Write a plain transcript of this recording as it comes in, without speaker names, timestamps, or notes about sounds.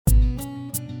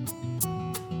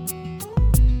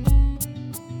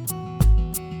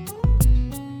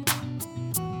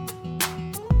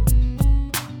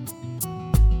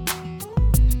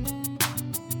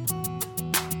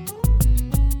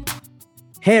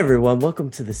Hey everyone, welcome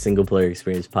to the Single Player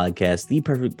Experience podcast, the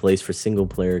perfect place for single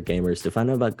player gamers to find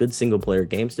out about good single player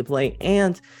games to play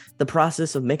and the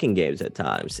process of making games at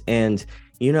times. And,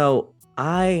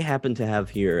 I happen to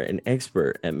have here an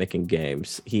expert at making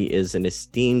games. He is an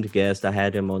esteemed guest. I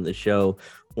had him on the show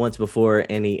once before,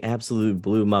 and he absolutely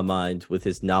blew my mind with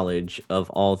his knowledge of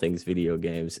all things video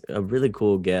games. A really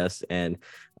cool guest and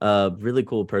a really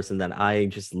cool person that I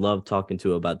just love talking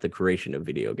to about the creation of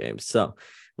video games. So,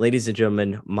 ladies and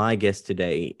gentlemen, my guest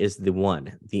today is the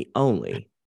one, the only,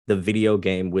 the video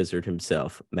game wizard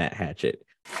himself, Matt Hackett.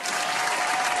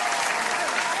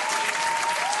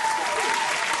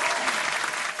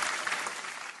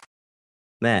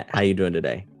 Matt, how you doing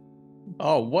today?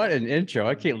 Oh, what an intro.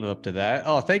 I can't live up to that.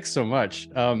 Oh, thanks so much.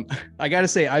 I got to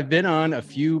say, I've been on a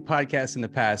few podcasts in the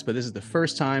past, but this is the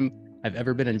first time I've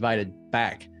ever been invited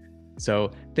back.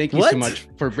 So thank you so much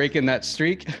for breaking that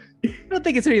streak. I don't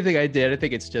think it's anything I did. I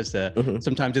think it's just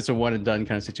sometimes it's a one and done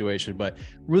kind of situation, but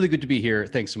really good to be here.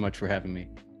 Thanks so much for having me.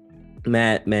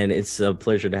 Matt, man, it's a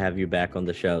pleasure to have you back on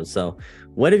the show. So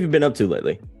what have you been up to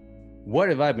lately? What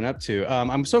have I been up to?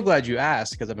 I'm so glad you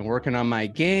asked because I've been working on my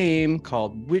game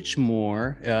called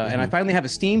Witchmore, and I finally have a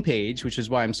Steam page, which is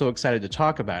why I'm so excited to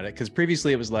talk about it. Because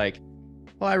previously it was like,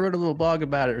 oh, I wrote a little blog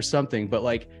about it or something, but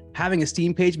like having a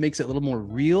Steam page makes it a little more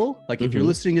real. Like if you're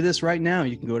listening to this right now,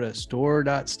 you can go to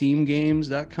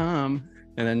store.steamgames.com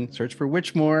and then search for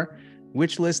Witchmore,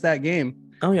 wish list that game.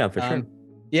 Oh yeah, for sure.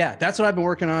 Yeah, that's what I've been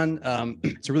working on.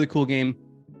 It's a really cool game.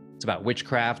 It's about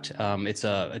witchcraft. It's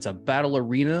a battle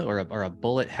arena or a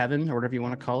bullet heaven or whatever you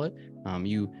want to call it.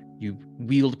 You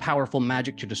wield powerful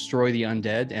magic to destroy the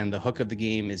undead, and the hook of the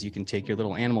game is you can take your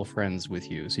little animal friends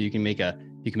with you. So you can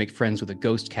make friends with a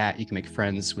ghost cat. You can make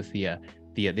friends with the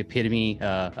epitome,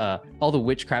 all the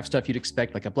witchcraft stuff you'd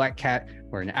expect, like a black cat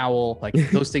or an owl. Like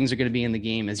those things are going to be in the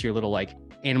game as your little like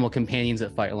animal companions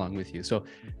that fight along with you. So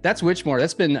that's Witchmore.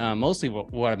 That's been mostly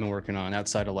what I've been working on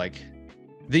outside of like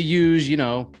the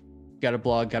usual, got a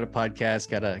blog, got a podcast,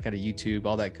 got a YouTube,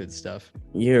 all that good stuff.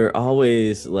 You're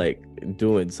always like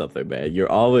doing something, man.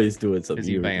 You're always doing something.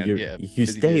 You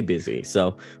stay busy.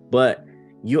 So, but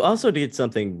you also did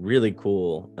something really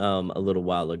cool a little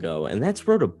while ago, and that's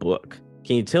wrote a book.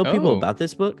 Can you tell people about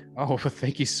this book? Oh,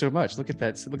 thank you so much. Look at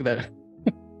that. Look at that.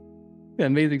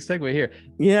 Amazing segue here.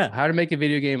 Yeah. How to make a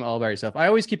video game all by yourself. I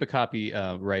always keep a copy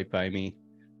right by me,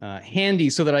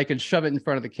 handy so that I can shove it in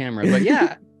front of the camera. But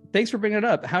yeah, thanks for bringing it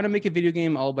up. How to Make a Video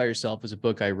Game All by Yourself is a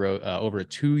book I wrote over a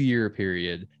 2-year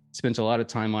period. Spent a lot of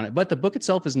time on it, but the book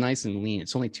itself is nice and lean.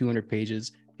 It's only 200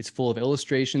 pages. It's full of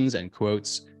illustrations and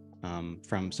quotes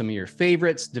from some of your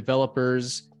favorites,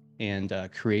 developers, and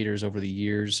creators over the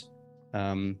years.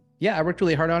 Yeah, I worked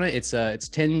really hard on it. It's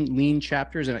 10 lean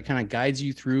chapters, and it kind of guides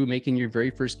you through making your very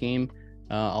first game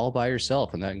all by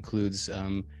yourself. And that includes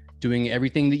doing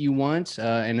everything that you want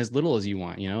and as little as you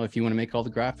want. If you want to make all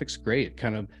the graphics, great. It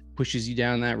kind of pushes you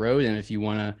down that road. And if you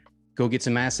want to go get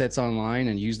some assets online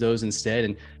and use those instead,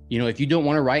 and if you don't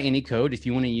want to write any code, if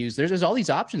you want to use, there's all these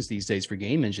options these days for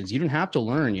game engines. You don't have to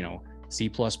learn C++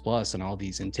 and all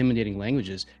these intimidating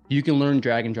languages. You can learn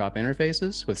drag and drop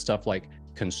interfaces with stuff like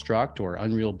Construct or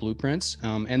Unreal Blueprints,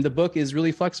 and the book is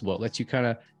really flexible. It lets you kind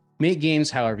of make games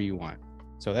however you want.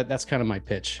 So that's kind of my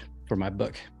pitch for my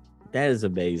book. That is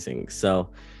amazing. So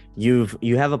you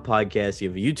have a podcast, you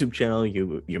have a YouTube channel,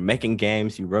 you're making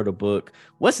games, you wrote a book.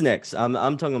 What's next?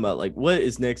 I'm talking about like what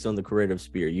is next on the creative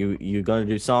sphere? You gonna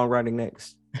do songwriting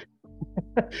next?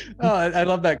 Oh, I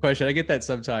love that question. I get that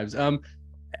sometimes.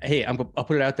 Hey, I'll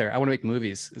put it out there. I want to make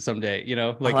movies someday.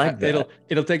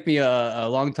 It'll take me a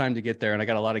long time to get there, and I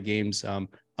got a lot of games I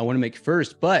want to make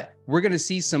first. But we're gonna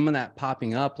see some of that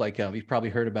popping up. Like we've probably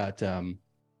heard about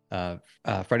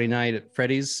Friday Night at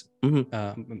Freddy's.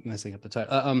 I'm messing up the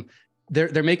title.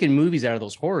 They're making movies out of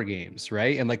those horror games,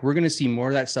 right? And like we're gonna see more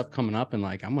of that stuff coming up. And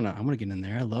like I'm gonna get in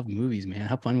there. I love movies, man.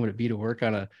 How fun would it be to work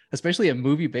on especially a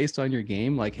movie based on your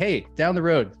game? Like, hey, down the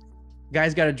road,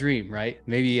 guy's got a dream, right?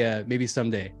 Maybe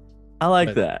someday. I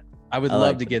like that. I would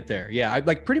love to get there. Yeah, I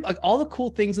like pretty like all the cool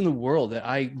things in the world that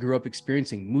I grew up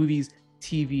experiencing: movies,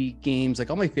 TV, games, like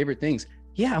all my favorite things.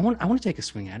 Yeah, I want to take a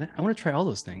swing at it. I want to try all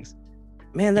those things.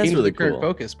 Man, that's really cool.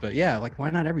 Focus, but yeah, like why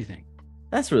not everything?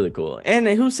 That's really cool. And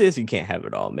who says you can't have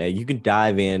it all, man? You can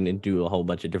dive in and do a whole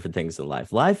bunch of different things in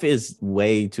life. Life is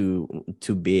way too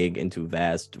big and too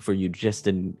vast for you just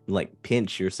to like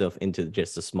pinch yourself into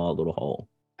just a small little hole.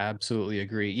 Absolutely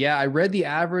agree. Yeah, I read the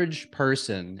average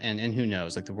person, and who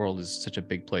knows, like the world is such a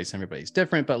big place, everybody's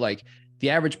different, but like the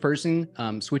average person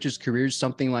switches careers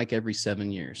something like every 7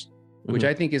 years, which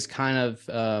I think is kind of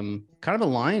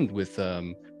aligned with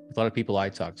a lot of people I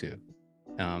talk to.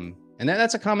 And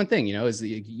that's a common thing, is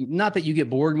not that you get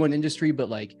bored in one industry, but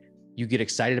like you get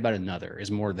excited about another is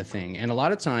more the thing. And a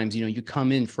lot of times, you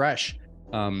come in fresh.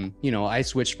 I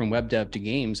switched from web dev to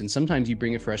games, and sometimes you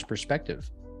bring a fresh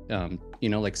perspective.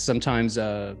 Like sometimes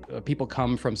people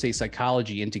come from, say,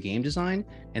 psychology into game design,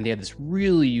 and they have this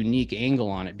really unique angle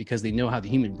on it because they know how the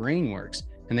human brain works,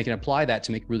 and they can apply that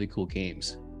to make really cool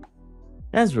games.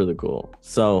 That's really cool.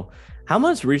 So how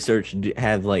much research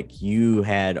have like you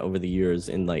had over the years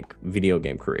in like video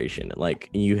game creation? Like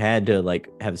you had to like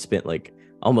have spent like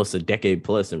almost a decade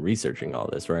plus in researching all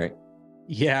this, right?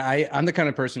 Yeah, I'm the kind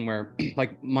of person where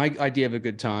like my idea of a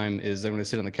good time is I'm going to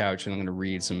sit on the couch and I'm going to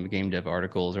read some game dev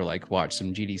articles or like watch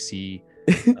some GDC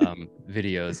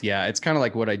videos. Yeah, it's kind of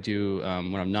like what I do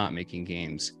when I'm not making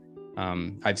games.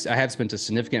 I have spent a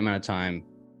significant amount of time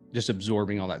just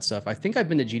absorbing all that stuff. I think I've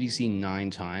been to GDC 9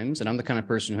 times, and I'm the kind of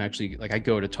person who actually like I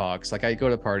go to talks, like I go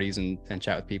to parties and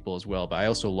chat with people as well. But I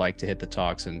also like to hit the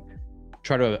talks and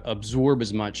try to absorb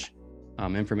as much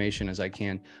information as I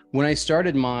can. When I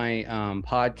started my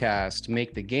podcast,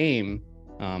 Make the Game,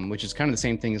 which is kind of the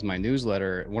same thing as my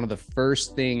newsletter, one of the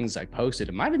first things I posted,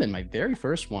 it might have been my very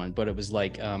first one, but it was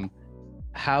like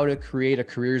how to create a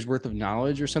career's worth of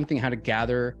knowledge or something, how to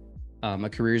gather a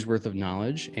career's worth of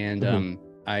knowledge. And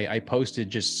I posted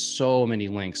just so many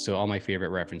links to all my favorite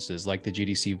references, like the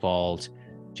GDC Vault,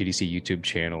 GDC YouTube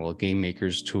channel, Game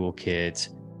Maker's Toolkit,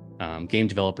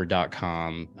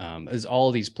 gamedeveloper.com, is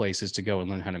all these places to go and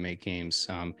learn how to make games.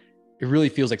 It really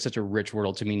feels like such a rich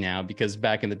world to me now, because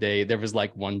back in the day, there was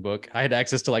like one book. I had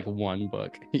access to like one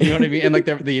book, you know what I mean? And like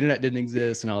the internet didn't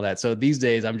exist and all that. So these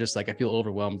days I'm just like, I feel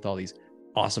overwhelmed with all these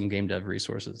awesome game dev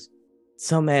resources.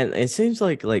 So man, it seems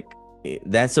like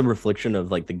that's a reflection of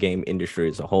like the game industry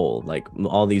as a whole. Like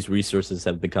all these resources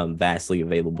have become vastly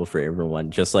available for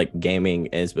everyone, just like gaming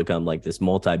has become like this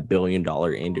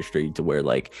multi-billion-dollar industry to where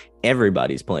like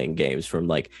everybody's playing games, from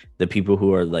like the people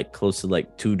who are like close to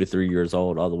like 2 to 3 years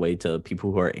old all the way to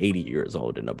people who are 80 years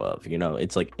old and above.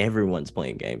 It's like everyone's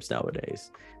playing games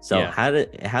nowadays. So Yeah.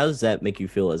 how does that make you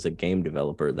feel as a game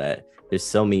developer, that there's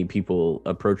so many people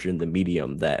approaching the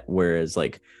medium, that whereas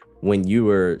like when you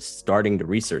were starting to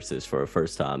research this for the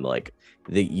first time, like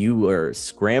that you were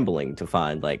scrambling to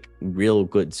find like real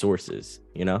good sources,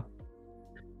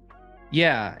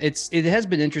 Yeah, it has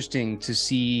been interesting to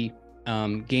see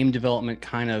game development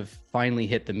kind of finally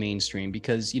hit the mainstream,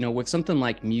 because with something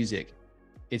like music,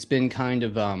 it's been kind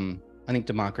of I think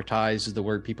democratized is the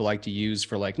word people like to use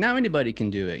for like, now anybody can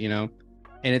do it,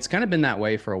 and it's kind of been that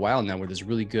way for a while now, where there's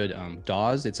really good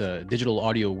DAWs. It's a digital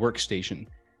audio workstation.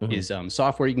 Is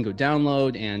software you can go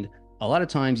download, and a lot of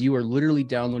times you are literally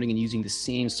downloading and using the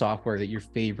same software that your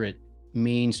favorite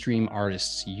mainstream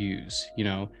artists use,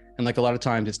 and like a lot of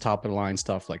times it's top of the line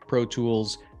stuff like Pro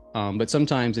Tools, but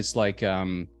sometimes it's like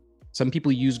some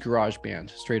people use GarageBand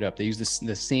straight up. They use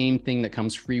the same thing that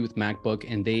comes free with MacBook,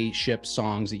 and they ship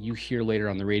songs that you hear later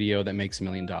on the radio that makes $1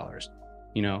 million,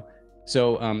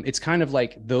 so it's kind of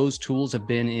like those tools have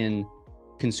been in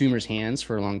consumers' hands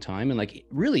for a long time, and like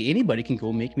really anybody can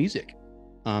go make music,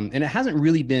 and it hasn't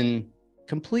really been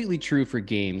completely true for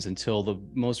games until the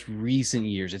most recent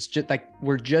years. It's just like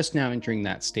we're just now entering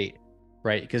that state,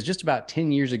 right? Because just about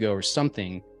 10 years ago or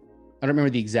something, I don't remember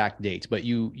the exact date, but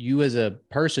you as a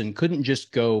person couldn't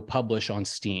just go publish on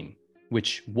Steam,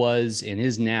 which was and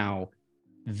is now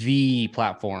the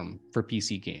platform for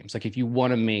PC games. Like if you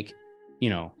want to make,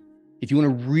 if you want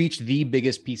to reach the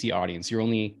biggest PC audience, your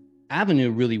only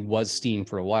avenue really was Steam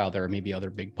for a while. There are maybe other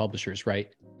big publishers, right?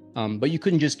 But you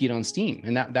couldn't just get on Steam,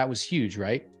 and that was huge,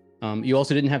 right? You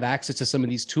also didn't have access to some of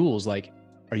these tools. Like,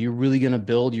 are you really going to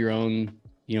build your own,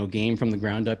 game from the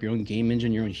ground up, your own game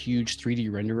engine, your own huge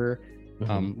 3D renderer?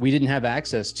 We didn't have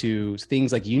access to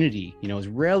things like Unity. It's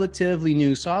relatively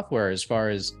new software as far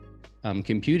as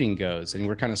computing goes, and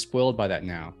we're kind of spoiled by that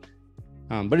now.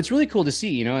 But it's really cool to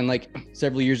see, and like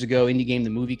several years ago, Indie Game the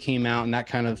movie came out, and that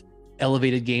kind of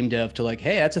elevated game dev to like,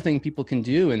 hey, that's a thing people can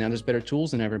do, and now there's better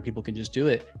tools than ever, and people can just do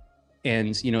it.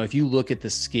 And if you look at the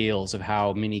scales of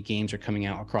how many games are coming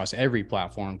out across every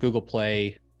platform, Google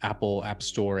Play, Apple App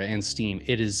Store, and Steam,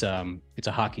 it is it's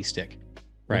a hockey stick,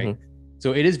 right?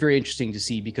 So it is very interesting to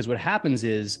see, because what happens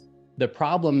is the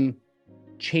problem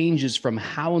changes from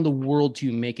how in the world do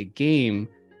you make a game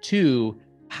to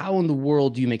how in the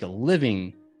world do you make a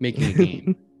living making a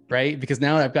game, right? Because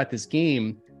now I've got this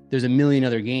game, there's a million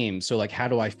other games. So like, how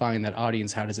do I find that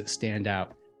audience? How does it stand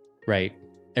out, right?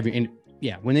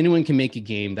 When anyone can make a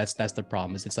game, that's the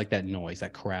problem. Is it's like that noise,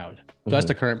 that crowd. So that's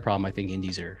the current problem I think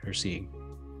indies are seeing.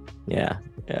 Yeah.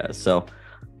 So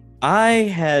I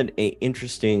had a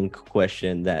interesting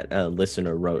question that a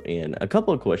listener wrote in, a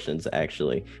couple of questions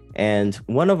actually, and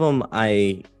one of them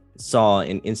I saw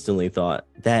and instantly thought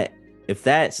that if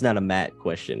that's not a Matt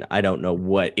question, I don't know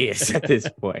what is at this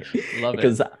point, Love it.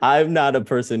 because I'm not a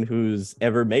person who's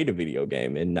ever made a video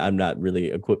game, and I'm not really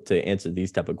equipped to answer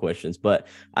these type of questions. But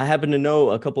I happen to know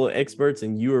a couple of experts,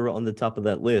 and you were on the top of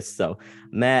that list. So,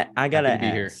 Matt, I Happy gotta to be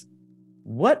here. ask.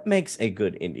 What makes a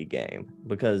good indie game?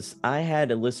 Because I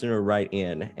had a listener write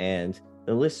in, and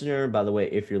the listener, by the way,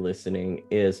 if you're listening,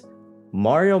 is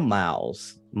Mario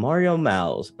Miles. Mario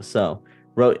Miles. So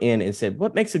wrote in and said,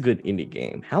 what makes a good indie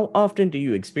game? How often do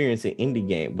you experience an indie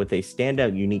game with a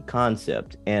standout, unique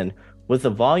concept? And with the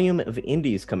volume of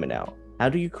indies coming out, how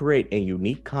do you create a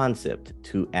unique concept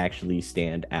to actually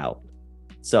stand out?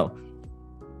 So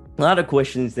a lot of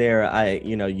questions there.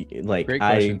 Great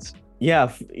questions.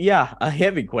 Yeah,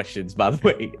 heavy questions, by the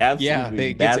way. Yeah,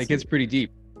 Absolutely it gets pretty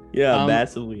deep. yeah, Um,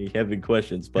 massively heavy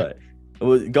questions. But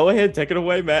go ahead, take it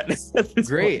away, Matt. At this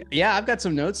Great. point. Yeah, I've got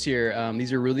some notes here.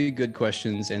 These are really good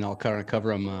questions, and I'll kind of cover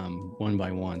them one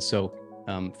by one. So,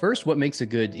 first, what makes a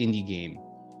good indie game?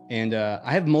 And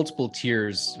I have multiple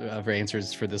tiers of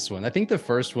answers for this one. I think the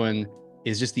first one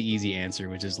is just the easy answer,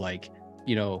 which is like,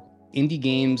 indie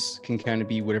games can kind of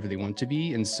be whatever they want to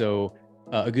be. And so,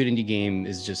 a good indie game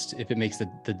is just if it makes the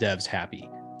devs happy,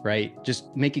 right?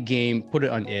 Just make a game, put it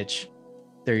on itch.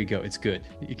 There you go. It's good.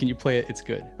 Can you play it? It's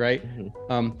good, right?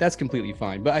 That's completely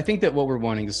fine. But I think that what we're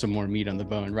wanting is some more meat on the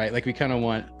bone, right? Like we kind of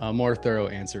want a more thorough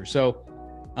answer. So,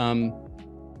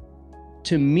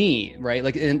 to me, right,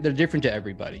 like, and they're different to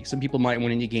everybody. Some people might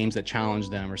want indie games that challenge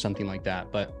them or something like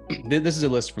that. But this is a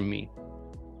list from me.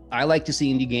 I like to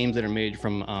see indie games that are made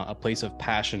from a place of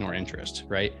passion or interest,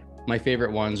 right? My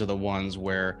favorite ones are the ones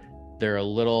where they're a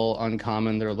little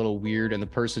uncommon, they're a little weird, and the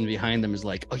person behind them is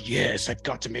like, oh yes, I've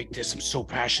got to make this, I'm so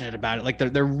passionate about it. Like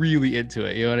they're really into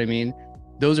it, you know what I mean?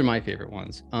 Those are my favorite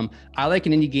ones. I like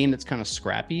an indie game that's kind of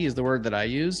scrappy is the word that I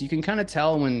use. You can kind of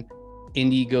tell when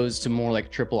indie goes to more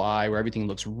like triple I, where everything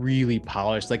looks really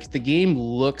polished. Like if the game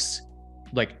looks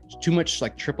like too much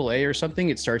like triple A or something,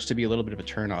 it starts to be a little bit of a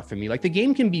turnoff for me. Like the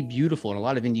game can be beautiful, and a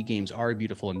lot of indie games are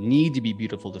beautiful and need to be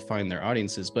beautiful to find their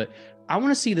audiences, but I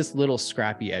want to see this little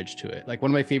scrappy edge to it. Like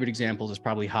one of my favorite examples is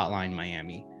probably Hotline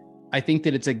Miami. I think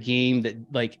that it's a game that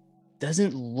like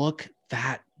doesn't look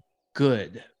that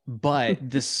good, but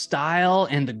the style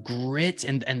and the grit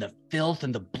and the filth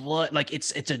and the blood, like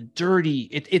it's a dirty,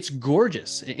 it's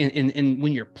gorgeous in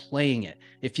when you're playing it.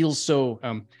 It feels so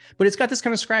but it's got this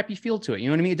kind of scrappy feel to it, you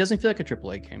know what I mean? It doesn't feel like a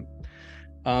AAA game.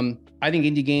 I think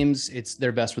indie games, it's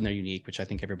their best when they're unique, which I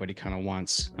think everybody kind of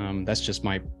wants. That's just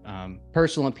my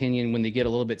personal opinion. When they get a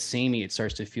little bit samey, it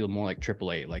starts to feel more like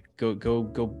AAA. Like go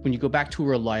when you go back to a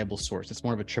reliable source, it's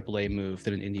more of a AAA move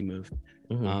than an indie move.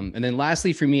 And then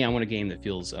lastly, for me, I want a game that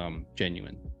feels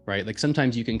genuine, right? Like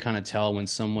sometimes you can kind of tell when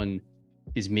someone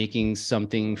is making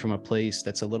something from a place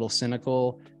that's a little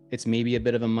cynical. It's maybe a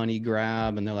bit of a money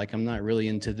grab, and they're like, I'm not really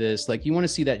into this. Like you want to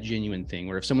see that genuine thing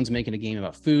where if someone's making a game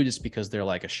about food, it's because they're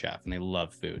like a chef and they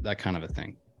love food, that kind of a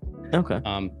thing. Okay.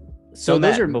 So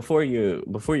Matt, those are before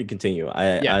you continue,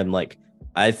 yeah, I'm like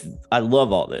I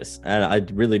love all this, and I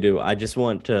really do. I just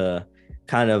want to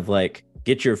kind of like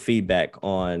get your feedback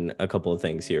on a couple of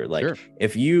things here. Like sure.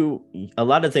 if you a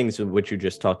lot of things which you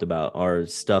just talked about are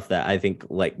stuff that I think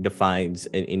like defines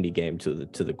an indie game to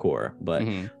the core. But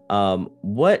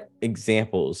what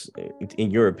examples,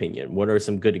 in your opinion, what are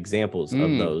some good examples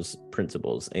of those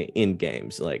principles in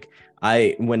games? Like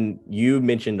when you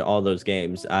mentioned all those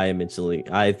games,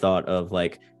 I thought of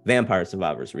like Vampire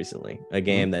Survivors recently, a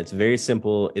game that's very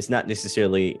simple. It's not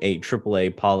necessarily a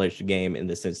AAA polished game in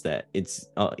the sense that it's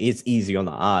easy on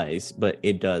the eyes, but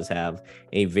it does have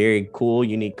a very cool,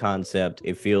 unique concept.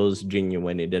 It feels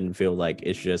genuine. It doesn't feel like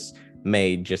it's just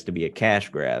made just to be a cash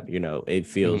grab. You know, it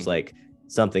feels like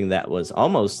something that was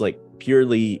almost like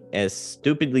purely as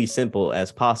stupidly simple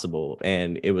as possible,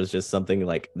 and it was just something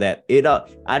like that.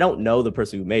 I don't know the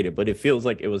person who made it, but it feels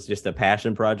like it was just a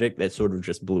passion project that sort of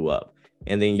just blew up.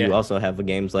 And then you also have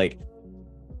games like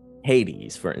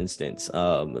Hades, for instance,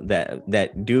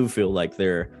 that do feel like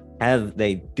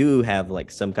they do have like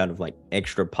some kind of like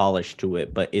extra polish to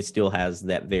it, but it still has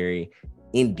that very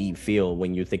indie feel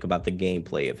when you think about the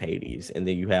gameplay of Hades. And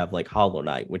then you have like Hollow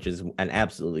Knight, which is an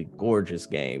absolutely gorgeous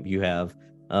game. You have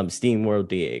Steam World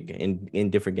Dig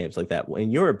in different games like that. In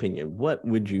your opinion, what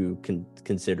would you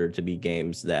consider to be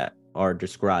games that are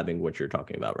describing what you're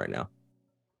talking about right now?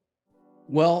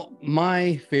 Well,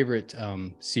 my favorite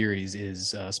series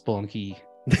is Spelunky.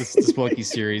 The Spelunky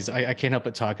series. I can't help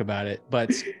but talk about it.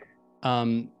 But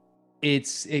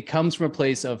it comes from a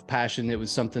place of passion. It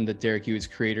was something that Derek Hewitt's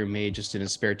creator made just in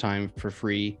his spare time for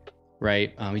free,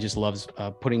 right? He just loves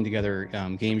putting together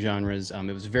game genres.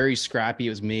 It was very scrappy.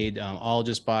 It was made all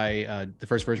just by the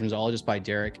first version was all just by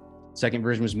Derek. Second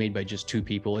version was made by just two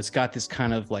people. It's got this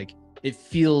kind of like, it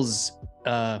feels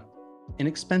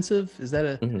inexpensive. Is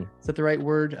that the right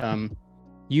word?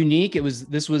 Unique.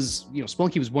 This was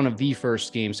Spelunky was one of the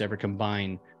first games to ever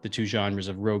combine the two genres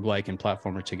of roguelike and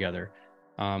platformer together.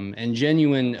 And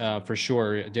genuine for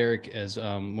sure. Derek is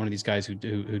one of these guys who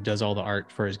does all the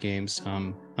art for his games.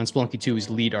 On Spelunky 2, he's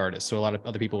lead artist, so a lot of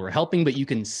other people were helping, but you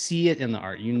can see it in the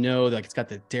art. Like it's got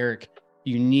the Derek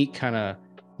unique kind of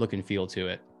look and feel to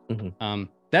it.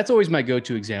 That's always my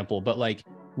go-to example, but like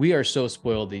we are so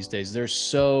spoiled these days. There's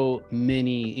so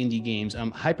many indie games.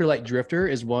 Hyper Light Drifter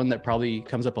is one that probably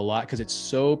comes up a lot because it's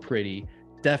so pretty,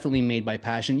 definitely made by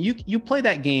passion. You play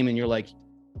that game and you're like,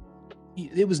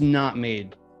 it was not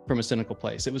made from a cynical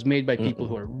place. It was made by people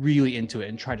who are really into it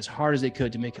and tried as hard as they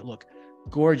could to make it look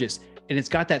gorgeous. And it's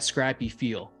got that scrappy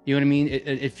feel. You know what I mean?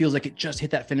 It feels like it just hit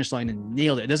that finish line and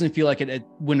nailed it. It doesn't feel like it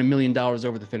won $1 million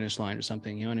over the finish line or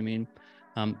something. You know what I mean?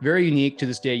 Very unique. To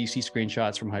this day, you see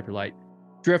screenshots from Hyper Light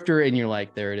Drifter and you're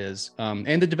like, there it is.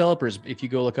 And the developers, if you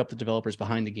go look up the developers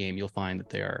behind the game, you'll find that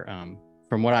they are,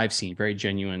 from what I've seen, very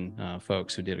genuine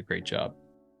folks who did a great job.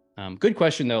 Good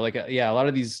question though. Like, a lot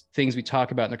of these things we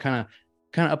talk about, and they're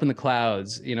kind of up in the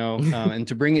clouds, and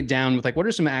to bring it down with like, what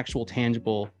are some actual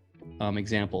tangible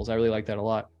examples? I really like that a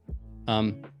lot.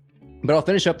 But I'll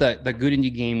finish up that good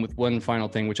indie game with one final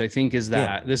thing, which I think is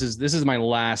that this is my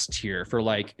last tier for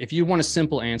like, if you want a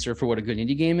simple answer for what a good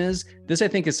indie game is, this I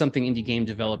think is something indie game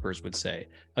developers would say.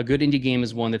 A good indie game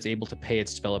is one that's able to pay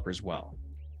its developers well.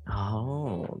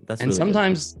 Oh, that's and really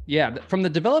sometimes, from the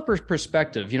developer's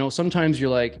perspective, sometimes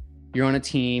you're on a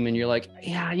team and you're like,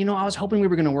 I was hoping we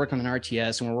were going to work on an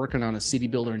RTS and we're working on a city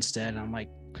builder instead. And I'm like,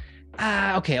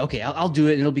 okay, I'll do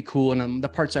it and it'll be cool. And the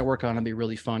parts I work on will be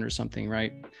really fun or something,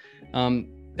 right?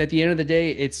 At the end of the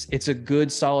day, it's a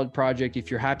good, solid project if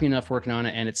you're happy enough working on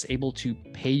it and it's able to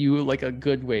pay you like a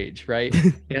good wage, right?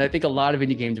 And I think a lot of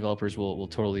indie game developers will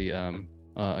totally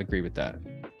agree with that.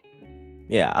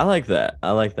 Yeah, I like that.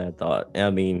 I like that thought. I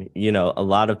mean, a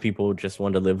lot of people just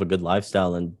want to live a good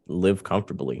lifestyle and live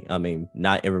comfortably. I mean,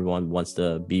 not everyone wants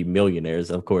to be millionaires.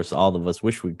 Of course, all of us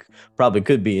wish we probably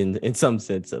could be in some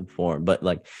sense of form, but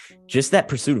like just that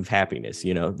pursuit of happiness,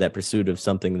 that pursuit of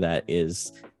something that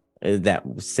is that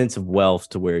sense of wealth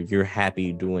to where you're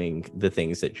happy doing the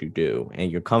things that you do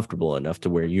and you're comfortable enough to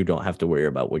where you don't have to worry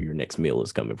about where your next meal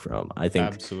is coming from. I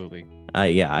think absolutely.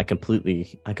 I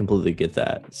completely get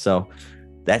that. So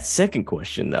that second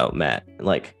question though, Matt,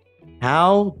 like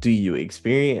how do you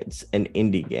experience an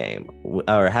indie game,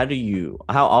 or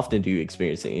how often do you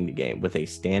experience an indie game with a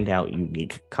standout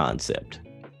unique concept?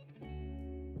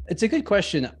 It's a good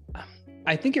question.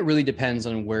 I think it really depends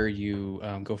on where you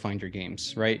go find your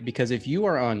games, right? Because if you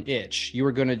are on itch, you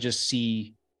are going to just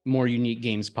see more unique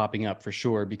games popping up for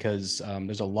sure, because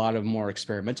there's a lot of more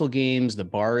experimental games. The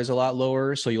bar is a lot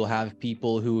lower. So you'll have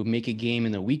people who make a game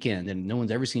in the weekend and no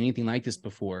one's ever seen anything like this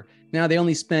before. Now they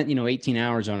only spent, 18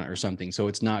 hours on it or something. So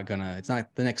it's not the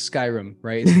next Skyrim,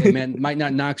 right? It might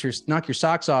not knock your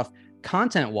socks off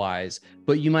content wise,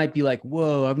 but you might be like,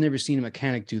 whoa, I've never seen a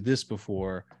mechanic do this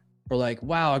before. Or like,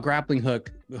 wow, a grappling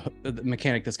hook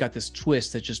mechanic that's got this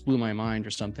twist that just blew my mind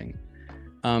or something.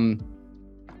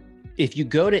 If you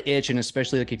go to itch, and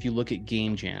especially like if you look at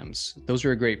game jams, those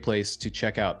are a great place to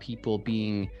check out people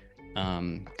being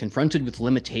confronted with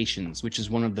limitations, which is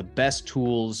one of the best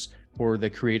tools for the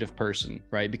creative person,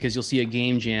 right? Because you'll see a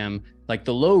game jam, like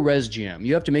the low res jam.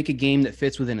 You have to make a game that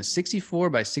fits within a 64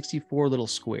 by 64 little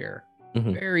square.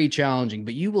 Very challenging,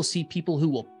 but you will see people who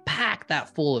will pack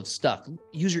that full of stuff,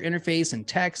 user interface and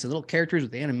text and little characters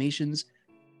with animations.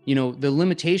 The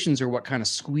limitations are what kind of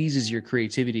squeezes your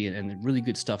creativity, and really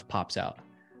good stuff pops out.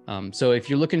 So if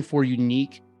you're looking for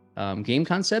unique game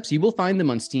concepts, you will find them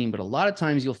on Steam, but a lot of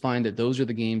times you'll find that those are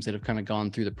the games that have kind of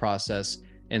gone through the process,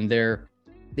 and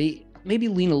they maybe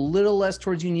lean a little less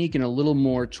towards unique and a little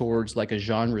more towards like a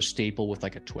genre staple with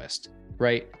like a twist,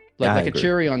 right? Like a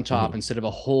cherry on top instead of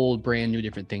a whole brand new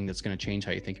different thing that's going to change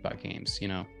how you think about games,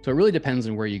 So it really depends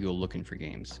on where you go looking for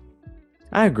games.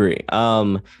 I agree.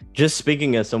 Just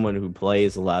speaking as someone who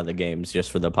plays a lot of the games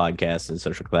just for the podcast and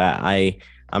such like that,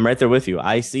 I'm right there with you.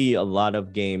 I see a lot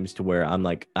of games to where I'm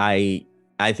like, I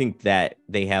I think that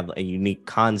they have a unique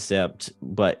concept,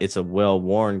 but it's a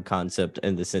well-worn concept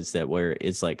in the sense that where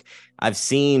it's like I've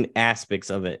seen aspects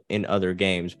of it in other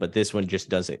games, but this one just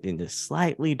does it in a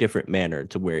slightly different manner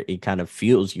to where it kind of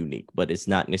feels unique, but it's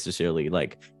not necessarily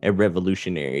like a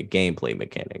revolutionary gameplay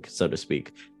mechanic, so to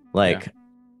speak. Like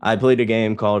I played a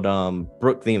game called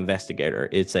Brooke the Investigator.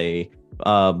 It's a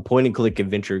point and click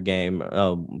adventure game,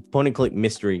 point and click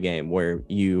mystery game where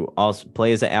you also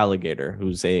play as an alligator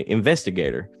who's a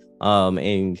investigator.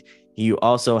 And you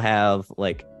also have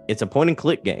like it's a point and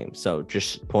click game. So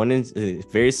just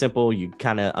it's very simple. You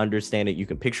kind of understand it. You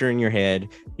can picture in your head.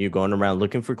 You're going around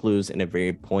looking for clues in a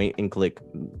very point and click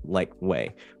like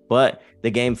way. But the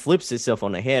game flips itself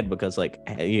on the head because, like,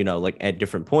 you know, like at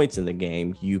different points in the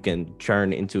game, you can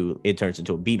turns into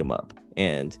a beat 'em up.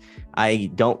 And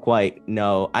I don't quite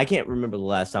know. I can't remember the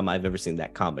last time I've ever seen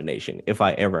that combination, if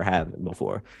I ever have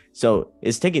before. So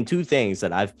it's taking two things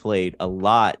that I've played a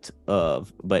lot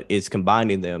of, but it's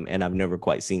combining them, and I've never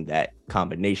quite seen that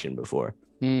combination before.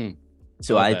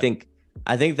 So I think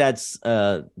that's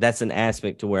an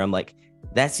aspect to where I'm like,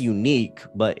 that's unique,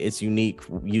 but it's unique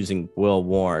using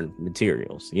well-worn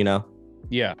materials, you know?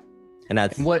 Yeah. And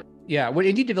what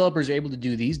indie developers are able to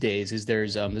do these days is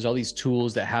there's all these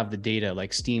tools that have the data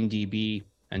like SteamDB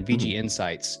and VG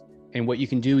Insights. And what you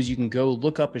can do is you can go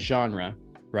look up a genre,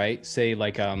 right? Say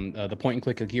like the point and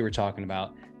click like you were talking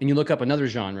about, and you look up another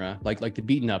genre like the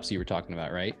beaten ups you were talking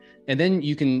about, right? And then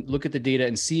you can look at the data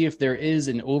and see if there is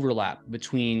an overlap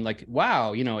between like,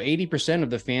 wow, you know, 80%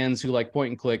 of the fans who like point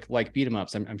and click like beat 'em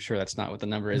ups. I'm sure that's not what the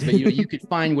number is, but you could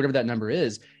find whatever that number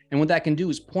is. And what that can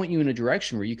do is point you in a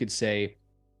direction where you could say,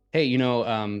 hey, you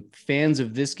know, fans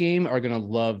of this game are going to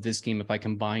love this game if I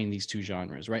combine these two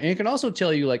genres, right? And it can also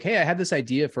tell you like, hey, I had this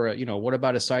idea for a, you know, what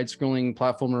about a side-scrolling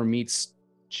platformer meets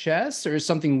chess or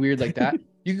something weird like that?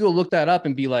 You can go look that up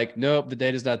and be like, nope, the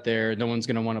data's not there. No one's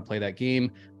going to want to play that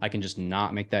game. I can just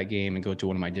not make that game and go to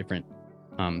one of my different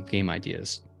game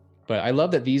ideas. But I love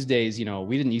that these days, you know,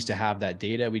 we didn't used to have that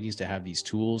data. We used to have these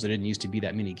tools. There didn't used to be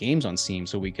that many games on Steam,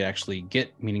 so we could actually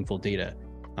get meaningful data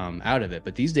out of it.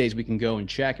 But these days we can go and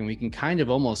check, and we can kind of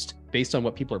almost, based on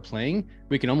what people are playing,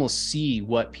 we can almost see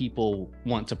what people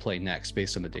want to play next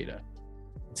based on the data.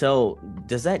 So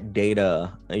does that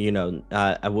data, you know,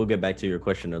 I will get back to your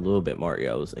question a little bit,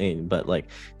 Mario's, but like,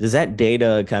 does that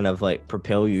data kind of like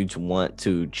propel you to want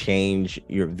to change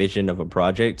your vision of a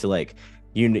project to like,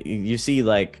 you see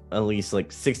like at least like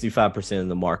 65% of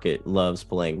the market loves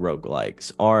playing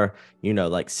roguelikes, or, you know,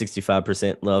 like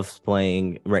 65% loves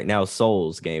playing right now.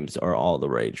 Souls games are all the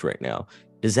rage right now.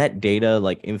 Does that data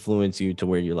like influence you to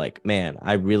where you're like, man,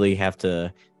 I really have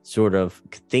to sort of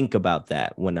think about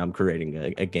that when I'm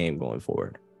creating a game going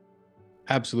forward?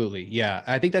 Absolutely. Yeah.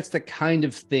 I think that's the kind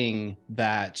of thing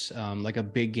that like a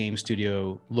big game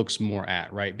studio looks more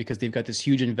at, right? Because they've got this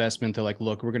huge investment. They're like,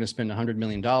 look, we're going to spend $100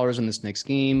 million on this next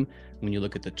game. When you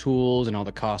look at the tools and all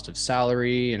the cost of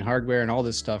salary and hardware and all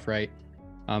this stuff, right?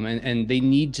 And they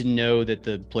need to know that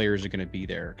the players are going to be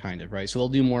there, kind of, right? So they'll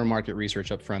do more market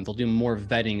research up front. They'll do more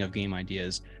vetting of game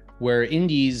ideas. Where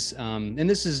indies, and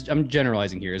this is, I'm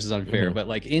generalizing here, this is unfair, but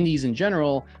like indies in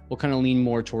general will kind of lean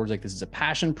more towards like, this is a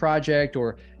passion project,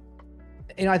 or,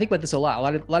 you know, I think about this a lot.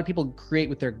 A lot of people create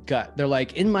with their gut. They're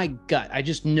like, in my gut, I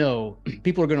just know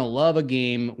people are going to love a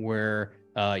game where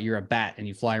you're a bat and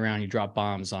you fly around, you drop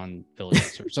bombs on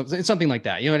villages or something like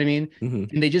that. You know what I mean?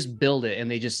 And they just build it,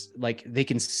 and they just like, they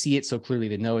can see it so clearly.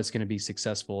 They know it's going to be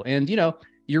successful. And, you know,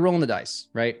 you're rolling the dice,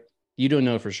 right? You don't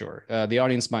know for sure. The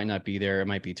audience might not be there. It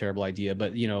might be a terrible idea,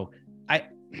 but you know, I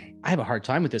have a hard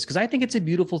time with this because I think it's a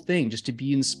beautiful thing just to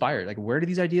be inspired. Like, where do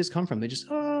these ideas come from? They just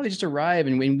arrive,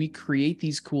 and when we create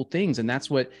these cool things, and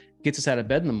that's what gets us out of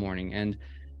bed in the morning. And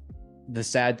the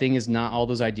sad thing is, not all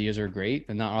those ideas are great,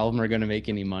 and not all of them are going to make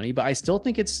any money. But I still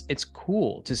think it's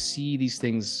cool to see these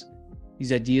things,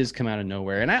 these ideas come out of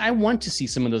nowhere. And I want to see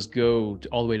some of those go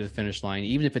all the way to the finish line,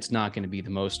 even if it's not going to be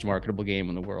the most marketable game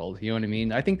in the world. You know what I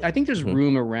mean? I think there's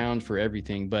room around for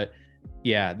everything. But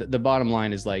yeah, the bottom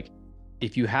line is like,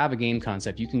 if you have a game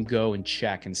concept, you can go and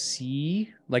check and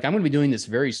see. Like, I'm going to be doing this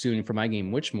very soon for my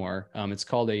game Witchmore. It's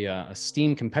called a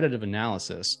Steam competitive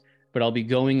analysis, but I'll be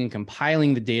going and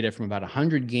compiling the data from about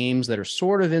 100 games that are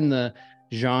sort of in the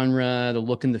genre, the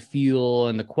look and the feel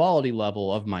and the quality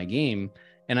level of my game.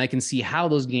 And I can see how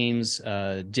those games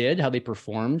did, how they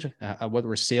performed, what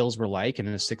their sales were like in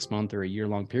a 6-month or a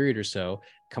year-long period or so,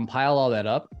 compile all that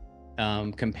up,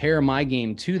 compare my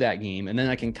game to that game, and then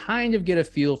I can kind of get a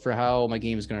feel for how my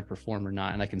game is going to perform or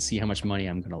not, and I can see how much money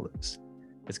I'm going to lose.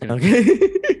 It's going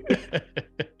to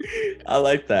I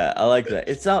like that.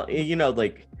 It's not, you know,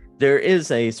 like there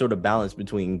is a sort of balance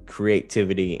between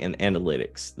creativity and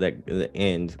analytics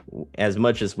and as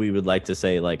much as we would like to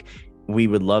say, like, we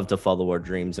would love to follow our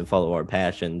dreams and follow our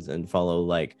passions and follow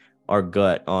like our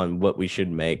gut on what we should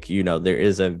make, there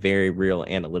is a very real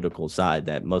analytical side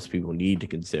that most people need to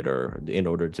consider in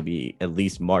order to be at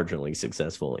least marginally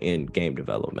successful in game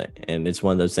development. And it's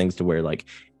one of those things to where like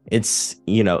it's,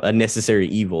 a necessary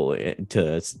evil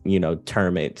to,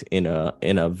 term it in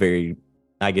a very,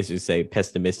 I guess you say,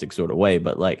 pessimistic sort of way,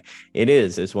 but like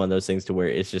it's one of those things to where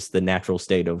it's just the natural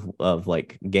state of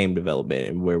like game development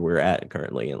and where we're at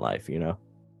currently in life,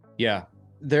 Yeah.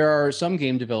 There are some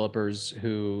game developers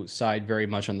who side very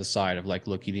much on the side of like,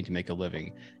 look, you need to make a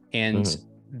living. And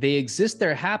they exist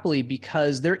there happily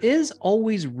because there is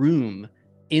always room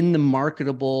in the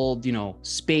marketable,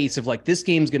 space of like, this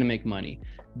game's going to make money.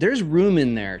 There's room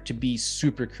in there to be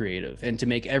super creative and to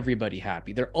make everybody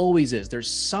happy. There always is. There's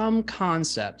some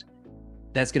concept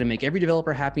that's going to make every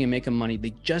developer happy and make them money.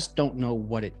 They just don't know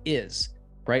what it is,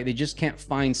 right? They just can't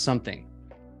find something.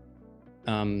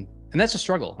 And that's a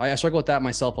struggle. I struggle with that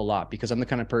myself a lot because I'm the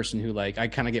kind of person who like, I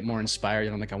kind of get more inspired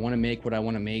and I'm like, I want to make what I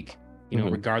want to make,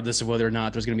 regardless of whether or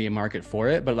not there's going to be a market for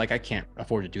it. But like, I can't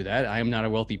afford to do that. I am not a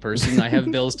wealthy person. I have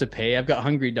bills to pay. I've got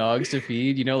hungry dogs to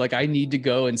feed, like I need to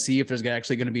go and see if there's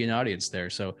actually going to be an audience there.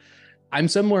 So I'm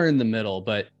somewhere in the middle,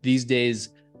 but these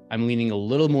days I'm leaning a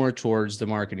little more towards the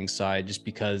marketing side just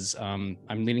because I'm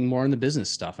leaning more on the business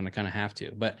stuff and I kind of have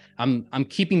to, but I'm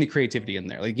keeping the creativity in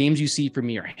there. Like games you see from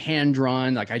me are hand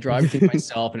drawn. Like I draw everything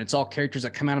myself and it's all characters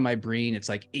that come out of my brain. It's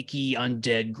like icky,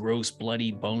 undead, gross,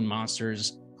 bloody bone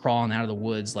monsters crawling out of the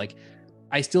woods. Like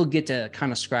I still get to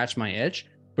kind of scratch my itch,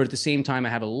 but at the same time, I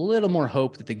have a little more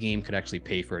hope that the game could actually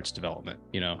pay for its development,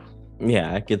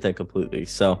 Yeah, I get that completely.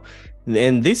 So,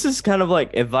 and this is kind of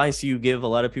like advice you give a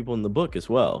lot of people in the book as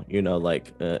well,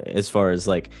 like as far as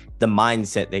like the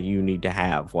mindset that you need to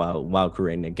have while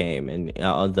creating a game, and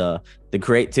the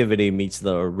creativity meets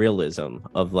the realism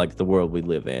of like the world we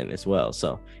live in as well.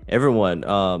 So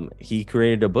everyone, he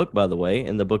created a book, by the way,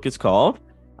 and the book is called,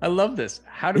 I love this,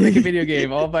 How to Make a Video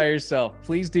Game All by Yourself.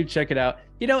 Please do check it out.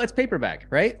 It's paperback,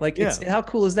 right? Like how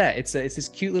cool is that? It's this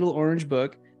cute little orange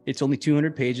book. It's only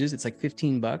 200 pages. It's like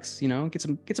 $15,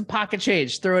 get some pocket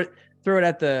change, throw it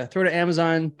at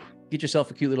Amazon, get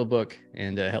yourself a cute little book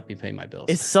and help me pay my bills.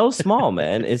 It's so small,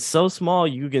 man. It's so small.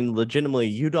 You can legitimately,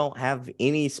 you don't have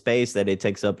any space that it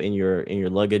takes up in your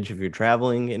luggage if you're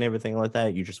traveling and everything like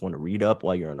that. You just want to read up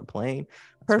while you're on a plane.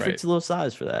 Perfect little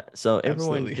size for that. So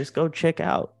everyone just go check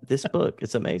out this book.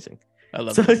 It's amazing. I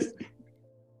love it.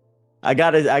 I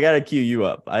gotta cue you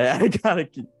up. I gotta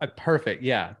cue. Perfect.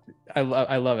 Yeah.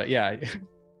 I love it. Yeah.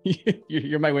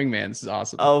 You're my wingman. This is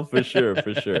awesome. Oh, for sure.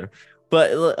 For sure.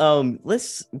 But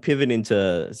let's pivot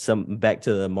into back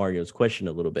to Mario's question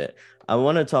a little bit. I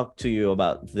want to talk to you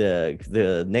about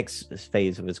the next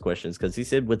phase of his questions, because he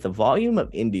said, with the volume of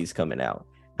indies coming out,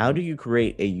 how do you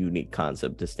create a unique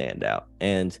concept to stand out?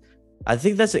 And I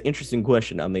think that's an interesting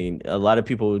question. I mean, a lot of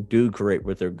people do create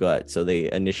with their gut. So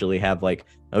they initially have like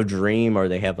a dream or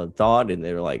they have a thought and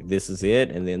they're like, this is it.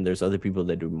 And then there's other people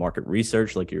that do market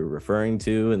research like you're referring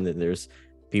to. And then there's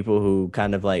people who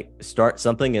kind of like start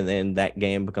something and then that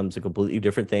game becomes a completely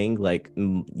different thing, like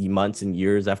months and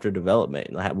years after development.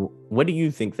 What do you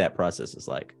think that process is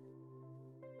like?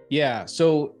 Yeah.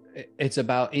 So it's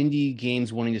about indie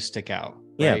games wanting to stick out.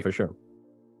 Right? Yeah, for sure.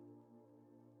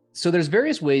 So there's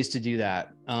various ways to do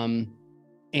that.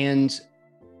 And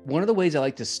one of the ways I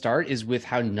like to start is with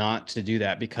how not to do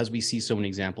that, because we see so many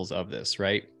examples of this,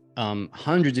 right?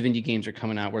 Hundreds of indie games are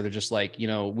coming out where they're just like,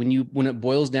 when it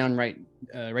boils down right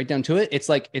down to it, it's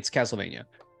like, it's Castlevania,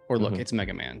 or look, it's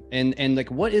Mega Man. And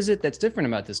like, what is it that's different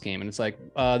about this game? And it's like,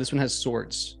 this one has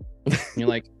swords. And you're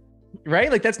like, right?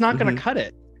 Like, that's not going to cut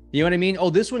it. You know what I mean? Oh,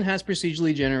 this one has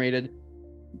procedurally generated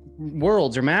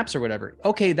worlds or maps or whatever.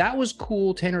 Okay, that was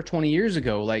cool 10 or 20 years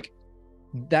ago. Like,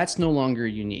 that's no longer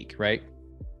unique, right?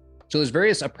 So there's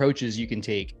various approaches you can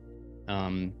take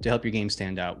to help your game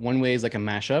stand out. One way is like a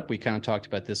mashup. We kind of talked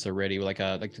about this already, like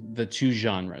the two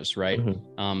genres, right?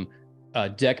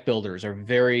 Deck builders are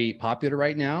very popular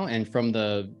right now, and from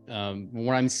the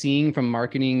what I'm seeing from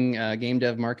marketing, game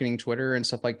dev marketing, Twitter and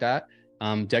stuff like that,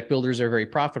 deck builders are very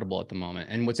profitable at the moment.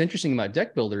 And what's interesting about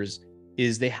deck builders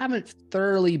is they haven't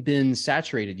thoroughly been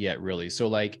saturated yet, really. So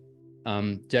like,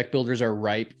 deck builders are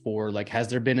ripe for like, has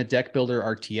there been a deck builder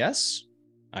RTS?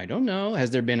 I don't know.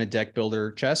 Has there been a deck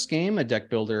builder chess game, a deck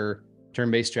builder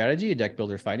turn-based strategy, a deck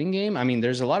builder fighting game? I mean,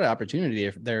 there's a lot of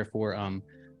opportunity there for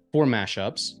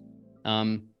mashups.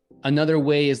 Another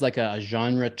way is like a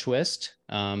genre twist.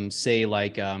 Say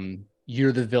like,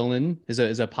 You're the Villain is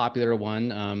a popular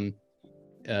one.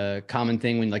 common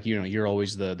thing when like, you're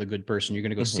always the good person. You're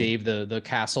going to go save the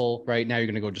castle. Right now, you're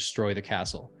going to go destroy the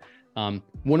castle. One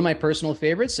of my personal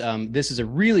favorites, this is a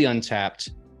really untapped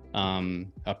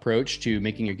approach to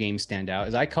making your game stand out,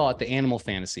 is I call it the animal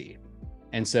fantasy.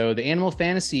 And so the animal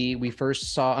fantasy we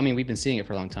first saw, I mean, we've been seeing it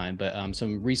for a long time, but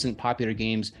some recent popular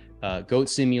games, Goat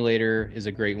Simulator is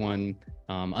a great one.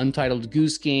 Untitled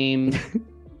Goose Game.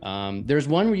 There's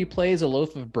one where you play as a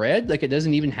loaf of bread. Like, it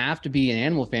doesn't even have to be an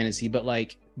animal fantasy, but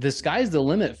like the sky's the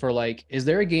limit for like, is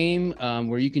there a game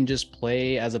where you can just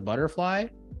play as a butterfly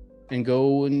and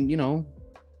go and,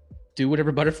 do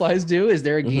whatever butterflies do? Is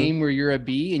there a game where you're a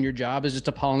bee and your job is just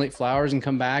to pollinate flowers and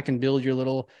come back and build your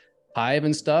little hive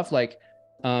and stuff? Like,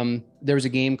 there was a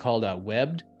game called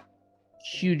Webbed,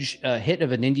 huge hit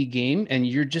of an indie game, and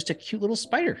you're just a cute little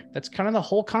spider. That's kind of the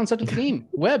whole concept of the game.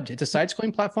 Webbed, it's a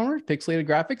side-scrolling platformer, pixelated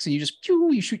graphics, and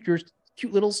you shoot your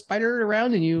cute little spider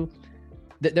around, and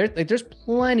there's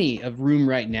plenty of room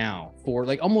right now for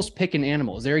like almost pick an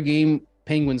animal. Is there a game,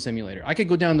 Penguin Simulator? I could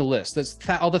go down the list. That's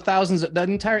all the thousands, the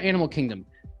entire animal kingdom,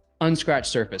 unscratched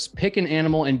surface. Pick an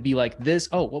animal and be like this.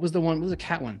 Oh, what was the one? What was the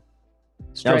cat one?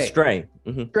 Stray. Oh, Stray.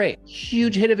 Stray.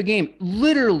 Huge hit of a game.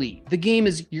 Literally, the game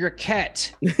is you're a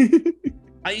cat.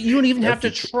 You don't even have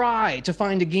to try to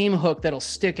find a game hook that'll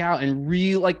stick out and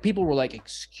like people were like,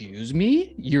 excuse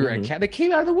me, you're a cat. They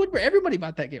came out of the woodwork. Everybody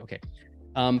bought that game. Okay.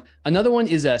 Another one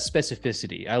is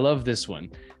specificity. I love this one.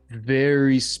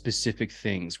 Very specific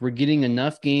things. We're getting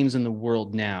enough games in the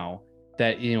world now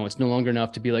that, it's no longer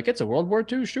enough to be like, it's a World War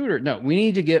II shooter. No, we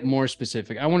need to get more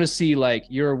specific. I want to see like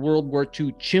you're a World War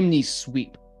II chimney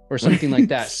sweep or something like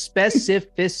that.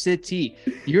 Specificity.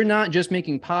 You're not just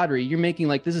making pottery. You're making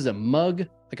like, this is a mug,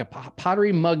 like a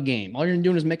pottery mug game. All you're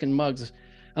doing is making mugs.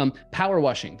 Power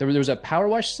washing. There was a power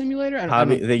wash simulator.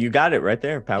 You got it right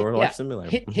there. Power wash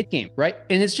simulator. Hit game, right?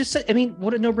 And it's just, I mean,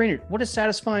 what a no-brainer. What a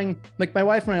satisfying. Like my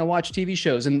wife and I watch TV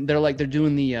shows, and they're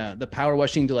doing the power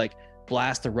washing to like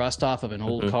blast the rust off of an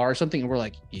old car or something, and we're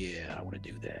like, yeah, I want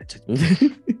to do that.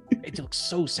 It looks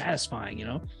so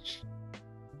satisfying,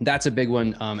 That's a big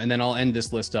one. And then I'll end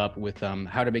this list up with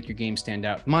how to make your game stand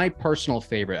out. My personal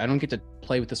favorite, I don't get to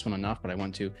play with this one enough, but I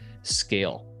want to,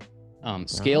 scale.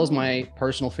 Scale is my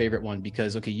personal favorite one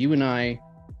because, okay, you and I,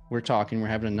 we're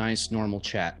having a nice normal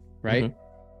chat, right?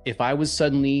 If I was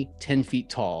suddenly 10 feet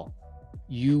tall,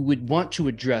 you would want to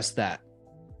address that,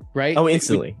 right? Oh,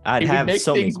 instantly. I'd have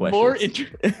so many questions.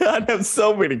 I'd have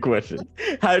so many questions.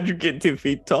 How did you get 2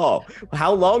 feet tall?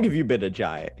 How long have you been a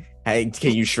giant? Hey,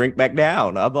 can you shrink back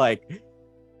down? I'm like,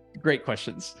 great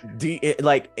questions.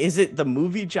 Is it the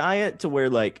movie giant to where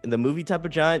like the movie type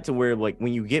of giant to where like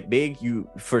when you get big, you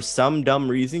for some dumb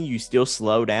reason you still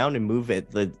slow down and move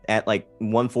at like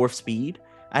 1/4 speed?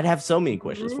 I'd have so many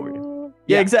questions for you.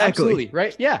 Yeah, exactly. Absolutely,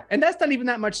 right? Yeah, and that's not even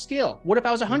that much scale. What if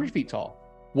I was 100 feet tall?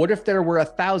 What if there were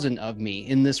 1,000 of me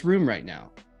in this room right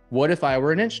now? What if I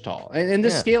were an inch tall? And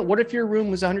this scale, what if your room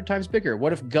was 100 times bigger?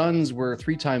 What if guns were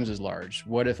 3 times as large?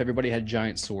 What if everybody had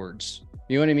giant swords?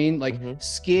 You know what I mean? Like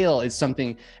scale is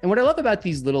something. And what I love about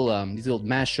these little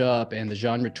mashup and the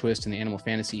genre twist and the animal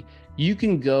fantasy, you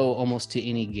can go almost to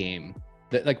any game.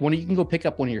 That like you can go pick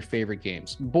up one of your favorite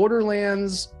games,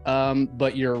 Borderlands,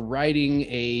 but you're riding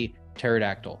a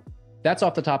pterodactyl. That's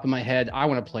off the top of my head. I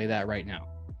want to play that right now.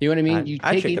 You know what I mean? You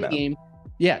take any game.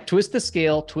 Yeah, twist the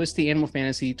scale, twist the animal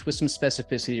fantasy, twist some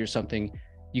specificity or something.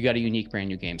 You got a unique, brand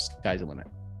new game. Sky's the limit.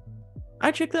 I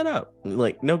checked that out.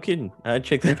 Like, no kidding. I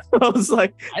checked that out. I was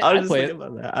like, I was just thinking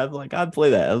about that. I'm like, I'd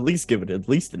play that. At least give it at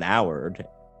least an hour or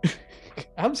two.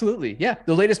 Absolutely. Yeah.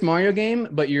 The latest Mario game,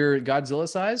 but you're Godzilla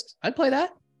sized. I'd play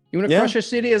that. You want to crush a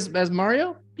city as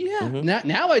Mario? Yeah.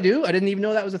 Now I do. I didn't even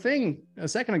know that was a thing a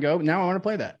second ago. Now I want to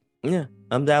play that. Yeah,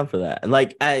 I'm down for that.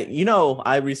 Like, I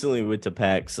recently went to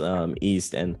PAX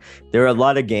East, and there are a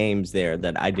lot of games there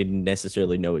that I didn't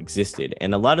necessarily know existed,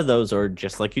 and a lot of those are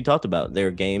just like you talked about. They're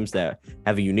games that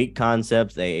have a unique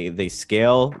concept. They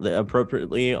scale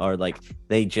appropriately, or like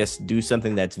they just do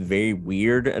something that's very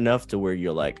weird enough to where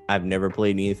you're like, I've never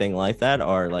played anything like that.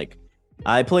 Or like,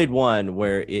 I played one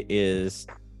where it is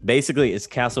basically it's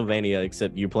Castlevania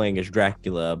except you're playing as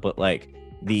Dracula, but like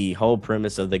the whole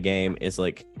premise of the game is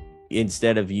like,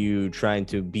 instead of you trying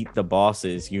to beat the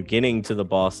bosses, you're getting to the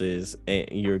bosses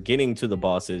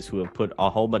who have put a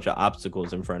whole bunch of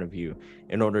obstacles in front of you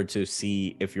in order to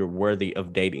see if you're worthy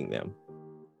of dating them.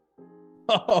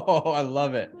 Oh, I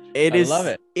love it. I love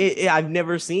it. I've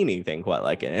never seen anything quite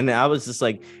like it. And I was just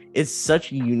like, it's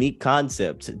such a unique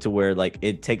concept to where like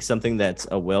it takes something that's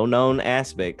a well-known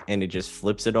aspect and it just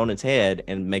flips it on its head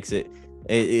and makes it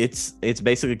it's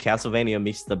basically Castlevania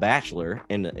meets The Bachelor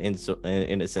in a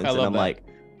sense. And I'm like,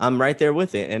 I'm right there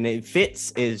with it, and it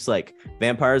fits. Is like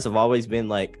vampires have always been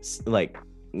like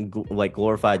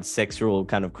glorified sexual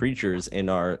kind of creatures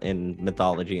in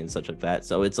mythology and such like that.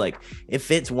 So it's like it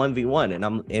fits 1v1,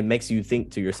 and it makes you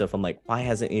think to yourself, I'm like, why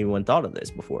hasn't anyone thought of this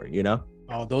before? You know?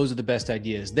 Oh, those are the best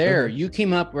ideas. There, you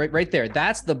came up right there.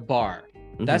 That's the bar.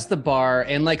 That's the bar.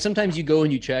 And like sometimes you go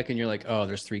and you check and you're like, oh,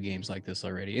 there's 3 games like this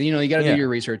already. And you know, you got to do your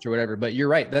research or whatever. But you're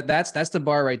right. That's the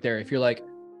bar right there. If you're like,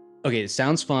 okay, it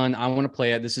sounds fun, I want to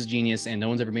play it, this is genius, and no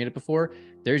one's ever made it before,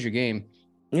 there's your game.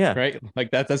 Yeah. Right?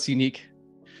 Like that's unique.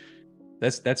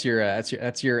 That's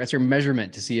your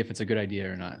measurement to see if it's a good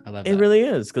idea or not. I love that. It really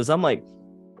is, because I'm like,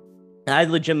 I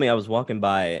was walking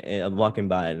by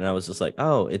and I was just like,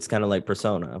 oh, it's kind of like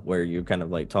Persona, where you're kind of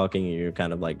like talking and you're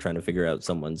kind of like trying to figure out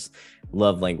someone's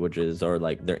love languages or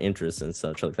like their interests and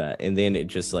such like that. And then it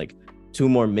just like 2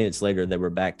 more minutes later, they were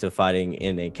back to fighting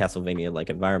in a Castlevania like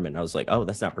environment. I was like, oh,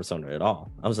 that's not Persona at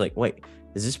all. I was like, wait,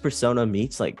 is this Persona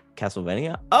meets like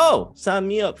Castlevania? Oh, sign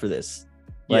me up for this.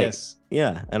 Like, yes.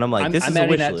 Yeah. And I'm like, I'm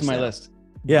adding that to my list.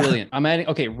 Yeah. Brilliant. I'm adding,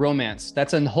 okay, romance.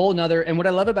 That's a whole nother, and what I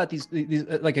love about these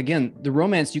like, again, the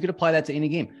romance, you could apply that to any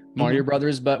game. Mario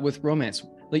Brothers, but with romance.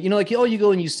 Like, you know, like, oh, you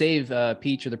go and you save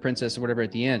Peach or the princess or whatever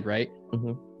at the end, right?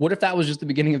 What if that was just the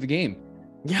beginning of the game?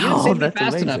 Yeah, you that's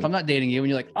fast enough. I'm not dating you, and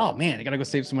you're like, oh man, I gotta go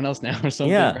save someone else now or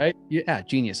something, right? Yeah,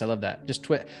 genius. I love that. Just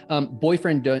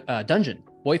boyfriend dungeon.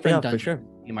 Boyfriend dungeon. For sure.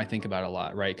 You might think about a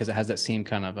lot, right? Because it has that same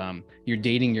kind of you're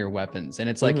dating your weapons, and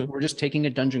it's like we're just taking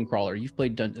a dungeon crawler. You've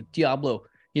played Diablo,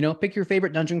 you know, pick your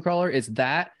favorite dungeon crawler. It's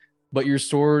that, but your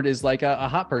sword is like a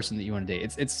hot person that you want to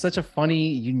date. It's such a funny,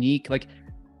 unique. Like,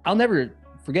 I'll never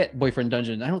forget Boyfriend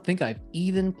Dungeon. I don't think I've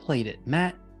even played it.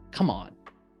 Matt, come on,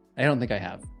 I don't think I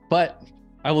have, but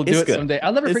I will do it someday.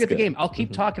 I'll never forget the game. I'll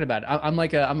keep talking about it. I'm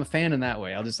a fan in that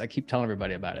way. I keep telling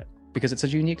everybody about it because it's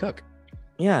such a unique hook.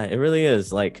 Yeah, it really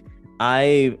is. Like,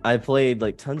 I played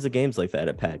like tons of games like that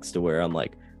at PAX, to where I'm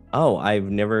like, oh, I've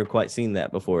never quite seen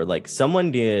that before. Like,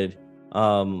 someone did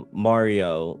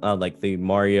Mario, like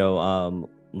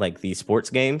the sports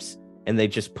games, and they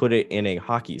just put it in a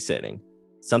hockey setting,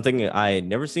 something I had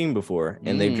never seen before.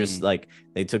 And they just like,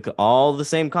 they took all the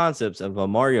same concepts of a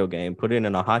Mario game, put it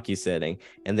in a hockey setting,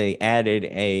 and they added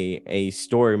a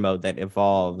story mode that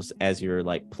evolves as your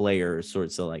like player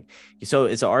sorts of like, so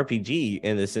it's an RPG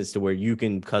in the sense to where you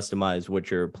can customize what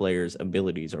your player's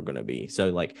abilities are going to be. So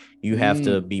like, you have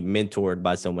to be mentored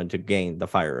by someone to gain the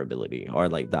fire ability or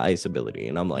like the ice ability.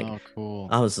 And I'm like, oh, cool.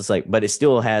 I was just like, but it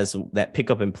still has that pick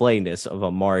up and playness of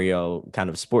a Mario kind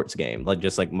of sports game, like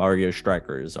just like Mario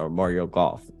Strikers or Mario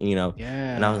Golf, you know?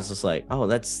 Yeah. And I was just like, oh,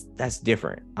 that's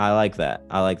different. I like that.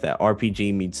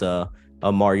 RPG meets a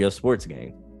Mario sports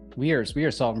game. We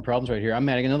are solving problems right here. I'm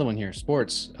adding another one here.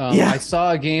 Sports. I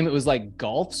saw a game. It was like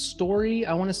Golf Story,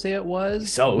 I want to say it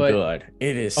was. Good.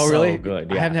 It is really good.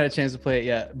 Yeah. I haven't had a chance to play it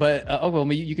yet. But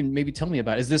you can maybe tell me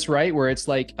about it. Is this right? Where it's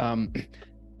like an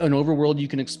overworld you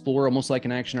can explore almost like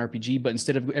an action RPG, but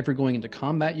instead of ever going into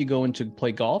combat, you go into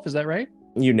play golf. Is that right?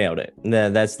 You nailed it.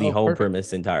 That's the whole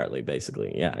premise entirely,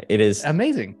 basically. Yeah, it is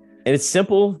amazing. And it's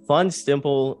simple, fun,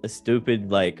 stupid,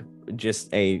 like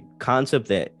just a concept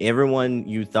that everyone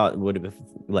you thought would have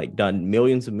like done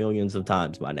millions and millions of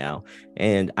times by now.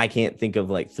 And I can't think of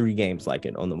like 3 games like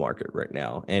it on the market right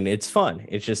now. And it's fun.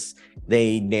 It's just,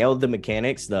 they nailed the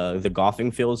mechanics. The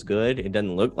golfing feels good. It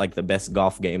doesn't look like the best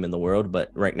golf game in the world,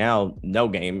 but right now, no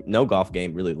golf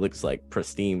game really looks like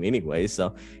pristine anyway.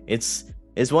 So it's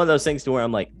one of those things to where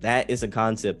I'm like, that is a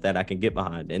concept that I can get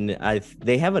behind. And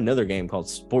they have another game called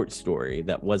Sports Story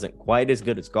that wasn't quite as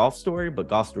good as Golf Story, but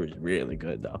Golf Story is really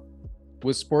good though.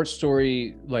 Was Sports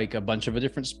Story like a bunch of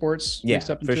different sports mixed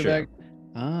up into a bag?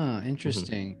 Ah,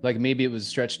 interesting. Like maybe it was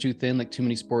stretched too thin, like too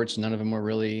many sports, none of them were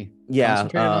really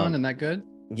concentrated on, and that good?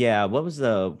 Yeah. What's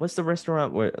the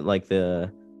restaurant where like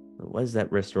what is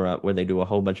that restaurant where they do a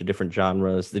whole bunch of different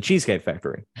genres? The Cheesecake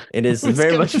Factory. It is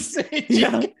very much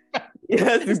yeah.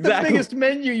 Yes, it's the biggest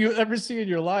menu you ever see in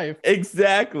your life.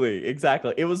 Exactly.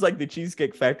 It was like the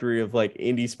Cheesecake Factory of like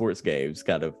indie sports games,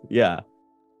 kind of. Yeah,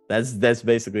 that's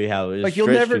basically how it is. Like, you'll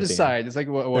never decide. It's like,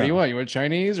 what do you want? You want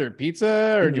Chinese or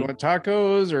pizza, or do you want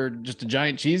tacos, or just a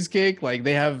giant cheesecake? Like,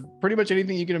 they have pretty much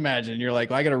anything you can imagine. You're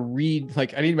like, well, I gotta read.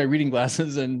 Like, I need my reading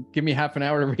glasses, and give me half an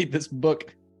hour to read this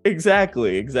book.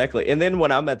 Exactly. And then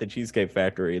when I'm at the Cheesecake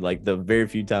Factory, like the very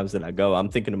few times that I go, I'm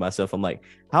thinking to myself, I'm like,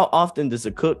 how often does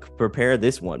a cook prepare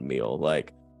this one meal?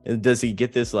 Like, does he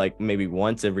get this like maybe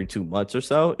once every 2 months or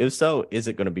so? If so, is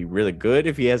it going to be really good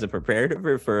if he hasn't prepared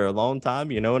it for a long time?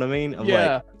 You know what I mean?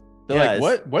 They're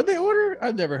like, what they order?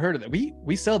 I've never heard of that.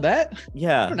 We sell that?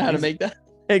 Yeah. I don't know how to make that.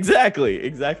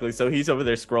 Exactly. So he's over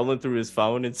there scrolling through his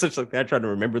phone and such like that, trying to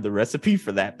remember the recipe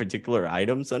for that particular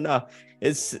item. So no,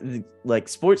 it's like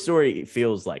Sports Story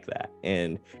feels like that.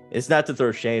 And it's not to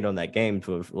throw shade on that game,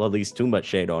 to well, at least too much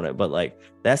shade on it, but like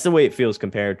that's the way it feels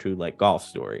compared to like Golf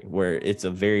Story, where it's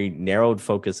a very narrowed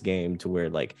focus game to where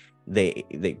like they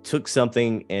took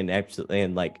something and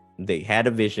like they had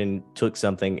a vision, took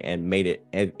something and made it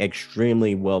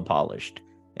extremely well polished.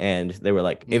 And they were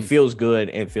like, it feels good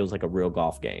and it feels like a real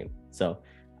golf game. So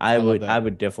I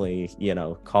would definitely,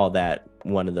 call that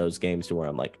one of those games to where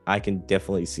I'm like, I can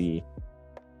definitely see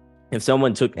if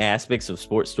someone took aspects of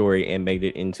Sports Story and made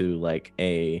it into like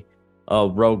a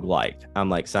roguelike, I'm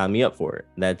like, sign me up for it.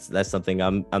 That's something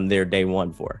I'm there day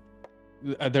one for.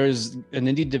 There's an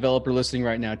indie developer listening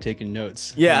right now taking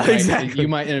notes. Yeah, exactly. You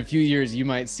might, in a few years, you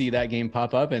might see that game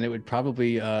pop up and it would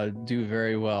probably do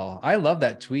very well. I love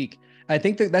that tweak. I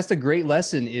think that's the great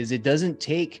lesson is it doesn't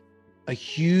take a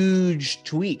huge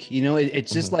tweak.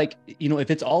 It's just like, if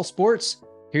it's all sports,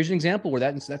 here's an example where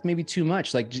that's maybe too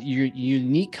much. Like your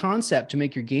unique concept to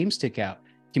make your game stick out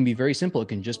can be very simple. It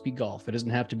can just be golf. It doesn't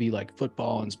have to be like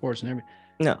football and sports and everything.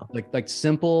 No, like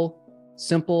simple,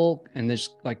 and there's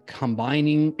like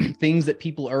combining things that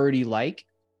people already like.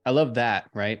 I love that,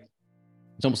 right?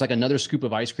 It's almost like another scoop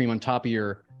of ice cream on top of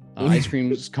your ice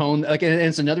cream cone. Like, and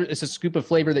it's a scoop of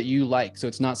flavor that you like. So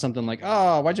it's not something like,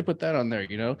 oh, why'd you put that on there?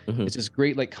 It's this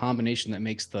great like combination that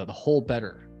makes the whole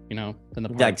better, than the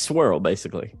part. Like swirl,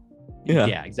 basically.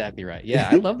 Yeah, exactly right. Yeah,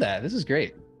 I love that. This is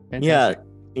great. Fantastic.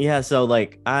 Yeah. So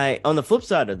like on the flip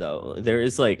side of though, there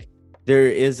is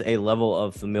a level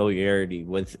of familiarity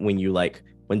with when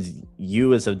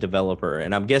you as a developer,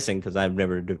 and I'm guessing because I've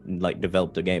never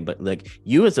developed a game, but like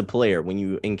you as a player, when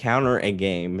you encounter a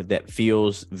game that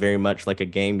feels very much like a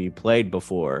game you played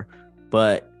before,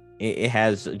 but it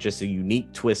has just a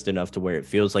unique twist enough to where it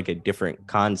feels like a different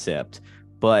concept,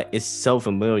 but it's so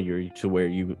familiar to where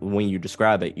when you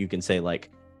describe it, you can say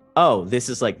like, oh, this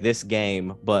is like this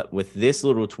game, but with this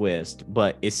little twist,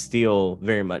 but it's still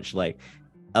very much like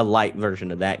a light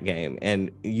version of that game. And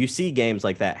you see games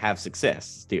like that have success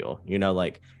still,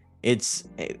 like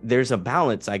there's a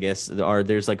balance, I guess, or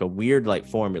there's like a weird like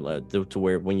formula to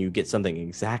where when you get something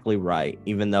exactly right,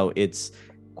 even though it's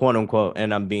quote unquote,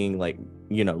 and I'm being like,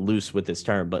 loose with this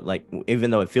term, but like,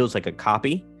 even though it feels like a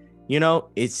copy,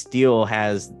 it still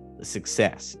has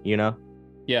success,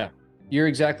 Yeah, you're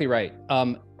exactly right.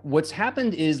 What's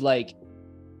happened is like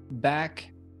back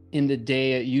in the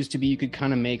day, it used to be you could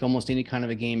kind of make almost any kind of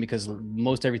a game because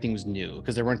most everything was new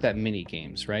because there weren't that many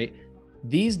games, right?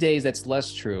 These days, that's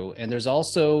less true. And there's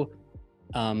also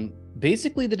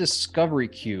basically the discovery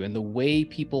queue and the way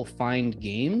people find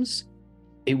games.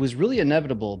 It was really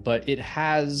inevitable, but it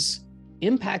has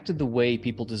impacted the way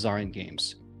people design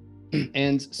games.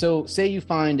 And so say you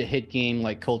find a hit game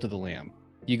like Cult of the Lamb.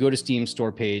 You go to Steam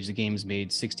store page, the game's made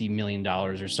 $60 million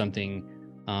or something.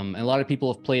 And a lot of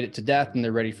people have played it to death and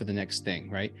they're ready for the next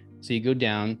thing, right? So you go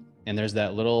down and there's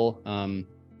that little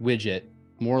widget,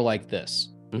 more like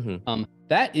this. Mm-hmm.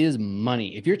 That is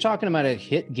money. If you're talking about a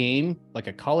hit game, like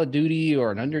a Call of Duty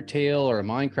or an Undertale or a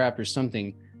Minecraft or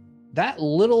something, that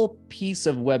little piece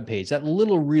of web page, that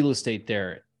little real estate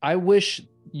there, I wish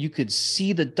you could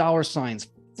see the dollar signs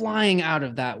flying out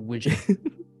of that widget,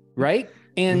 right?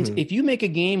 And if you make a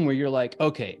game where you're like,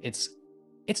 okay, it's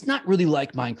not really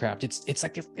like Minecraft.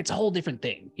 It's a whole different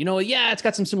thing. Yeah, it's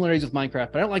got some similarities with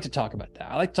Minecraft, but I don't like to talk about that.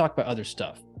 I like to talk about other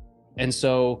stuff. And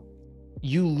so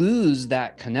you lose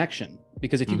that connection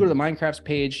because if you go to the Minecraft's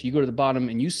page, you go to the bottom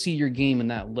and you see your game in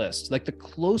that list. Like the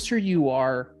closer you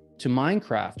are to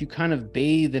Minecraft, you kind of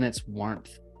bathe in its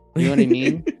warmth. You know what I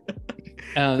mean?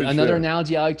 Another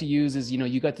analogy I like to use is,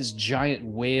 you got this giant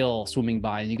whale swimming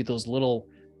by and you get those little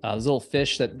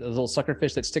fish, those little sucker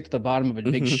fish that stick to the bottom of a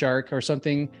big shark or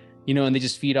something, and they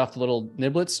just feed off the little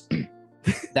niblets.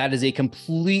 That is a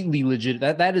completely legit,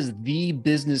 that is the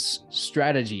business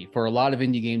strategy for a lot of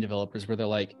indie game developers where they're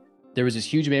like, there was this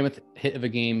huge mammoth hit of a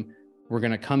game. We're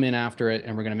going to come in after it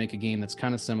and we're going to make a game that's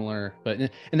kind of similar. And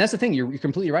that's the thing. You're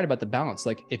completely right about the balance.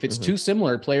 Like if it's too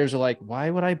similar, players are like, why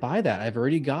would I buy that? I've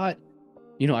already got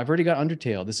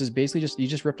Undertale. This is basically you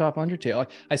just ripped off Undertale.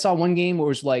 Like, I saw one game where it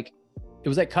was like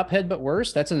Cuphead, but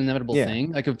worse. That's an inevitable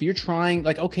thing. Like if you're trying,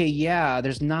 like, okay, yeah,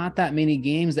 there's not that many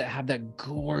games that have that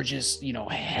gorgeous,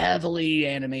 heavily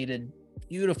animated,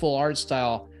 beautiful art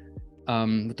style,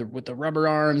 with the rubber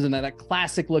arms and that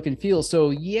classic look and feel. So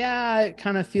yeah, it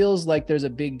kind of feels like there's a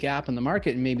big gap in the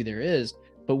market, and maybe there is.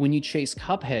 But when you chase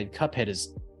Cuphead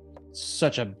is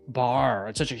such a bar.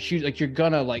 It's such a huge, like you're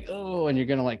gonna like, oh, and you're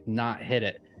gonna like not hit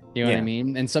it. You know what I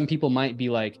mean? And some people might be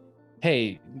like,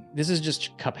 hey, this is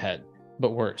just Cuphead.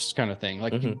 but worse kind of thing.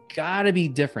 Like Mhm. you gotta be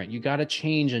different. You gotta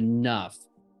change enough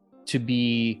to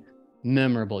be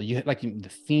memorable. You like the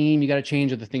theme, you gotta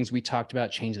change, or the things we talked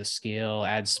about, change the scale,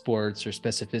 add sports or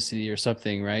specificity or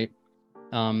something, right?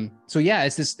 So yeah,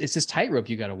 it's this tightrope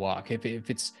you gotta walk. If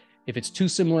it's too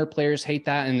similar, players hate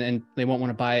that and they won't want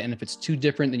to buy it. And if it's too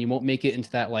different, then you won't make it into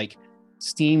that, like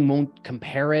Steam won't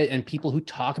compare it, and people who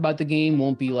talk about the game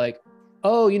won't be like,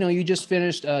 oh, you know, you just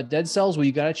finished Dead Cells, well,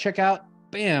 you got to check out,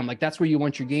 bam, like that's where you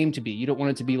want your game to be. You don't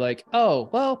want it to be like, oh,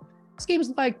 well, this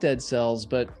game's like Dead Cells,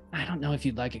 but I don't know if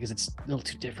you'd like it because it's a little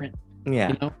too different. Yeah.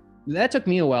 You know, that took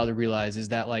me a while to realize, is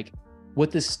that like what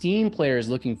the Steam player is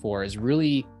looking for is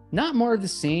really not more of the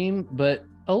same, but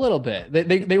a little bit.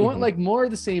 They want like more of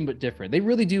the same, but different. They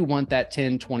really do want that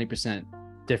 10, 20%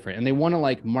 different. And they want to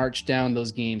like march down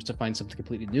those games to find something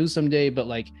completely new someday. But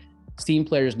like Steam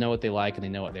players know what they like and they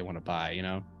know what they want to buy, you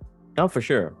know? Oh, for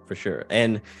sure, for sure.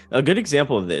 And a good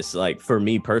example of this, like for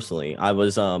me personally, I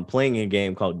was playing a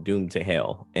game called Doom to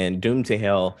Hell. And Doom to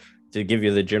Hell, to give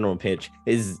you the general pitch,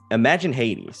 is imagine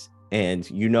Hades. And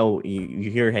you know, you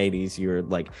hear Hades, you're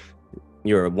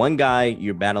one guy,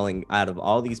 you're battling out of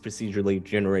all these procedurally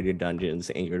generated dungeons,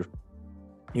 and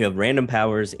you have random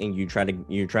powers, and you're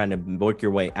trying to work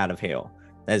your way out of hell.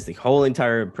 That's the whole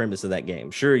entire premise of that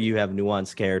game. Sure, you have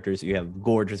nuanced characters, you have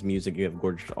gorgeous music, you have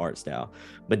gorgeous art style,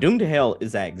 but Doom to Hell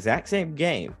is that exact same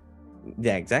game,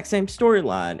 the exact same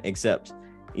storyline, except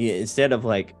instead of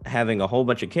like having a whole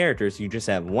bunch of characters, you just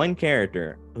have one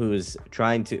character who's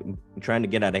trying to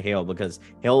get out of hell, because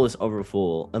hell is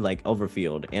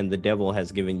overfilled, and the devil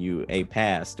has given you a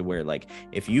pass to where, like,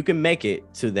 if you can make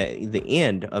it to the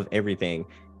end of everything,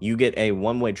 you get a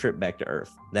one-way trip back to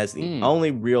Earth. That's the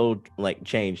only real like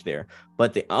change there.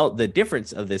 But the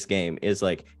difference of this game is,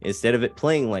 like, instead of it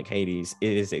playing like Hades,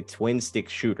 it is a twin stick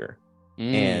shooter.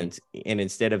 And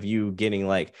instead of you getting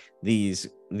like these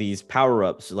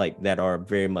power-ups like that are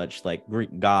very much like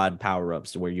Greek god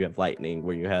power-ups, where you have lightning,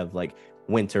 where you have like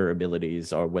winter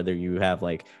abilities, or whether you have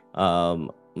like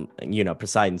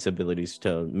Poseidon's abilities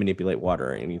to manipulate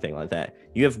water or anything like that,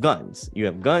 you have guns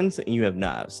and you have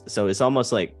knives. So it's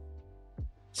almost like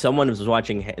someone's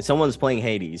playing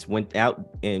Hades, went out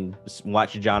and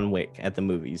watched John Wick at the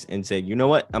movies and said, you know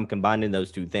what, I'm combining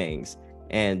those two things.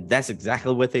 And that's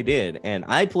exactly what they did. And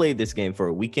I played this game for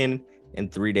a weekend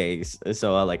and 3 days.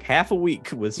 So like half a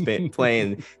week was spent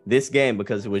playing this game,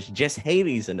 because it was just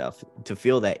Hades enough to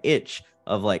feel that itch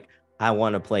of like, I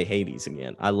want to play Hades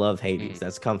again. I love Hades.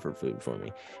 That's comfort food for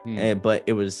me. But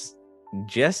it was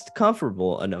just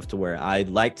comfortable enough to where I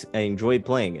enjoyed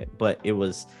playing it. But it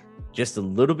was just a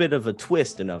little bit of a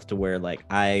twist enough to where, like,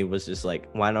 I was just like,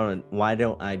 why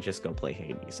don't I just go play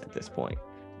Hades at this point?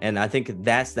 And I think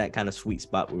that's that kind of sweet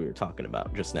spot we were talking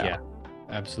about just now. Yeah,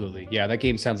 absolutely. Yeah, that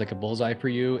game sounds like a bullseye for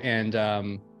you.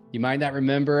 And you might not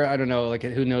remember, I don't know, like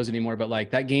who knows anymore, but like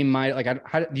that game might, like,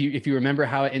 if you remember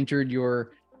how it entered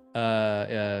your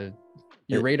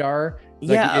radar,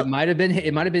 like, yeah, it might have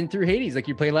been through Hades. Like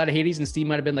you play a lot of Hades and Steam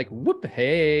might have been like, whoop,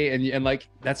 hey, and like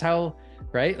that's how,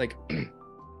 right? Like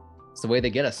it's the way they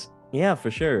get us. Yeah,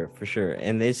 for sure.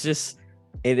 And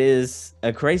it is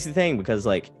a crazy thing, because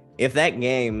like, if that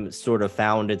game sort of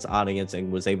found its audience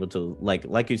and was able to,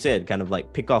 like you said, kind of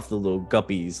like pick off the little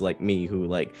guppies like me who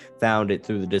like found it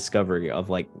through the discovery of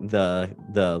like the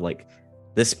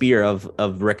spear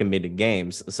of recommended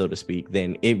games, so to speak,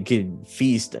 then it could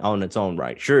feast on its own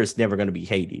right. Sure, it's never going to be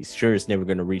Hades. Sure, it's never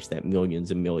going to reach that millions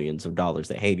and millions of dollars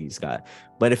that Hades got.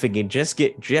 But if it can just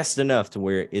get just enough to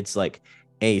where it's like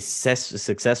a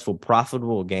successful,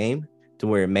 profitable game, to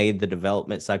where it made the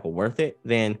development cycle worth it,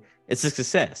 then it's a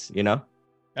success, you know?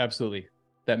 Absolutely.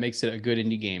 That makes it a good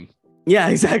indie game. Yeah,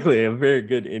 exactly. A very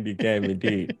good indie game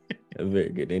indeed. A very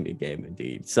good indie game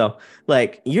indeed. So,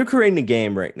 like, you're creating a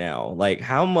game right now. Like,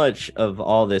 how much of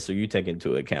all this are you taking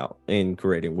into account in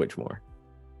creating Witchmore?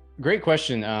 Great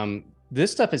question.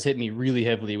 This stuff has hit me really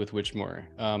heavily with Witchmore.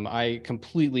 I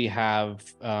completely have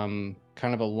kind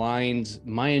of aligned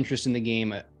my interest in the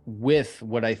game with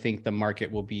what I think the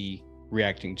market will be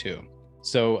reacting to.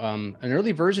 So an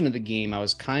early version of the game, I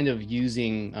was kind of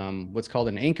using what's called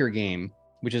an anchor game,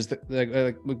 which is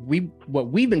what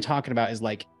we've been talking about is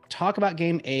like, talk about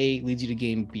game A leads you to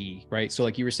game B, right? So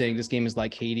like you were saying, this game is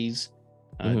like Hades,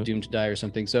 Doomed to Die or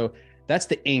something. So that's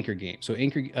the anchor game. So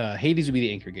Hades would be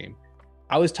the anchor game.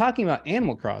 I was talking about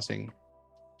Animal Crossing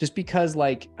just because,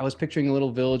 like, I was picturing a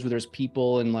little village where there's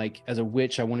people, and like as a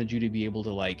witch, I wanted you to be able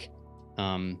to like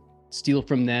steal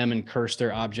from them and curse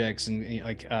their objects, and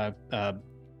like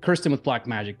curse them with black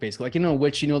magic, basically. Like,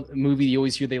 witch, the movie, you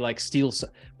always hear they like steal,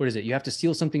 what is it? You have to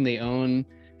steal something they own,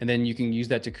 and then you can use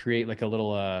that to create like a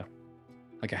little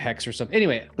like a hex or something.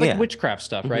 Anyway, like Yeah. witchcraft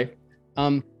stuff, Mhm.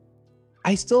 right?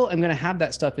 I still am going to have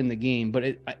that stuff in the game,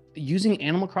 but using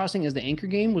Animal Crossing as the anchor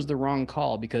game was the wrong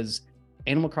call, because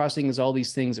Animal Crossing is all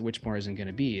these things that Witchmore isn't going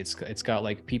to be. It's got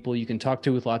like people you can talk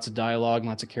to with lots of dialogue,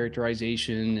 lots of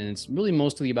characterization, and it's really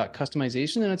mostly about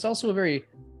customization. And it's also a very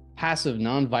passive,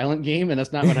 non-violent game, and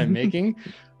that's not what I'm making.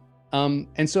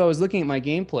 And so I was looking at my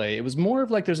gameplay. It was more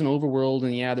of like there's an overworld,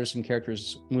 and yeah, there's some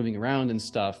characters moving around and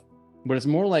stuff, but it's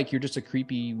more like you're just a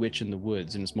creepy witch in the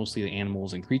woods, and it's mostly the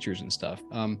animals and creatures and stuff.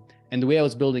 And the way I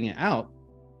was building it out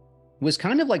was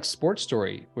kind of like Sports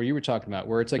Story, where you were talking about,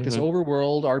 where it's like this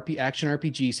overworld action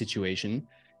RPG situation,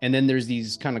 and then there's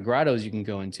these kind of grottos you can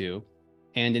go into,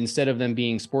 and instead of them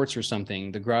being sports or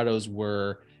something, the grottos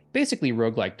were basically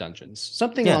roguelike dungeons,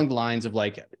 something along the lines of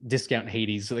like Discount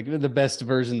Hades, like the best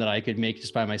version that I could make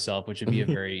just by myself, which would be a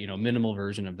very minimal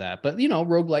version of that, but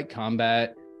roguelike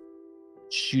combat,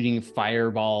 shooting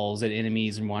fireballs at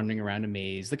enemies and wandering around a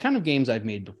maze, the kind of games I've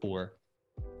made before.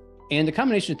 And a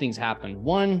combination of things happened.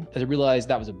 One, as I realized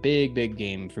that was a big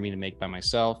game for me to make by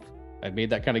myself. I've made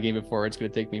that kind of game before. It's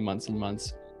going to take me months and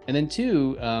months. And then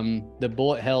two, the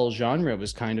bullet hell genre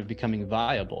was kind of becoming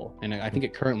viable. And I think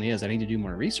it currently is. I need to do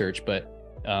more research, but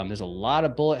there's a lot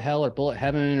of bullet hell or bullet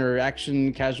heaven or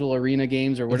action casual arena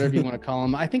games or whatever you want to call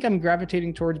them. I think I'm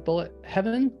gravitating towards bullet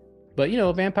heaven, but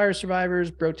Vampire Survivors,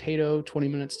 Brotato, 20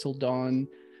 Minutes Till Dawn.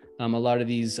 A lot of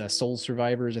these Soul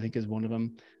Survivors, I think, is one of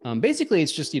them. Basically,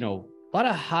 it's just, a lot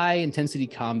of high intensity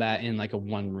combat in like a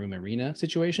one room arena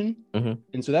situation.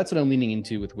 And so that's what I'm leaning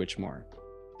into with Witchmore.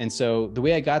 And so the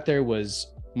way I got there was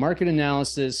market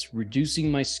analysis, reducing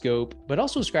my scope, but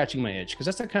also scratching my itch, because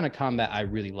that's the kind of combat I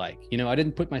really like. I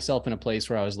didn't put myself in a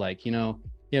place where I was like,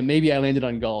 maybe I landed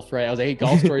on golf, right? I was like, hey,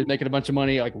 Golf Story is making a bunch of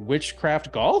money, like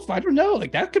witchcraft golf? I don't know.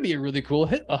 Like that could be a really cool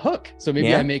hook. So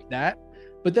maybe I make that.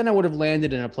 But then I would have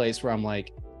landed in a place where I'm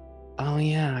like, oh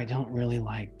yeah, I don't really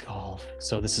like golf,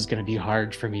 so this is going to be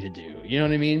hard for me to do. You know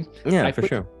what I mean? Yeah, for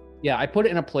sure. Yeah, I put it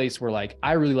in a place where like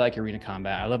I really like arena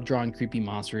combat. I love drawing creepy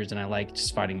monsters, and I like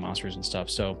just fighting monsters and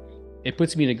stuff. So it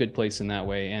puts me in a good place in that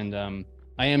way. And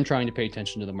I am trying to pay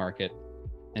attention to the market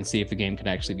and see if the game can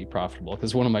actually be profitable,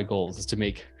 because one of my goals is to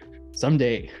make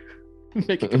someday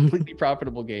make a completely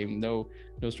profitable game, no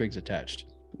strings attached.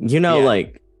 In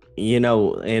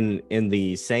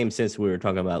the same sense we were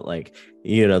talking about, like,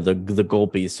 the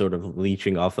gulpies sort of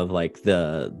leeching off of like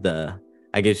the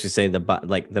I guess you say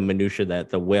the minutia that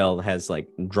the whale has like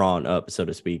drawn up, so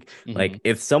to speak. Like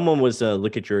if someone was to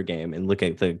look at your game and look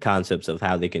at the concepts of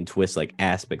how they can twist like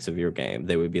aspects of your game,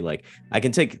 they would be like, I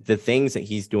can take the things that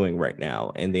he's doing right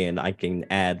now, and then I can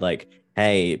add like,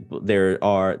 hey,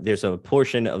 there's a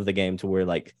portion of the game to where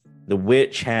like the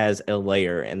witch has a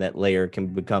lair, and that lair can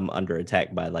become under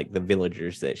attack by like the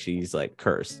villagers that she's like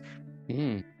cursed.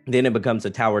 Then it becomes a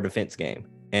tower defense game,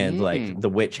 and like the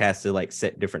witch has to like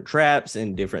set different traps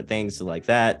and different things like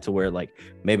that, to where like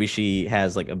maybe she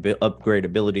has like upgrade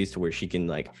abilities to where she can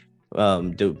like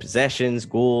do possessions,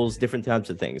 ghouls, different types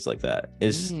of things like that.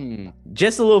 It's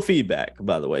just a little feedback,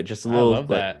 by the way, just a little. I love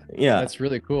that. Yeah, that's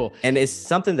really cool. And it's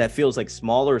something that feels like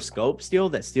smaller scope still,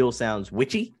 that still sounds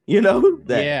witchy,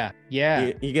 that,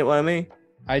 yeah you get what I mean?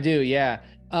 I do. Yeah.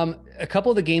 A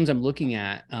couple of the games I'm looking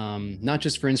at, not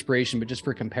just for inspiration but just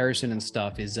for comparison and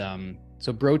stuff, is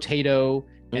so Brotato,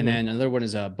 and then another one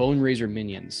is Bone Razor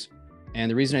Minions. And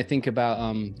the reason I think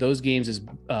about those games is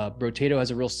Brotato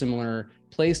has a real similar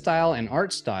play style and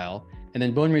art style, and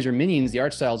then Bone Razor Minions, the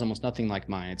art style is almost nothing like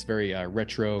mine. It's very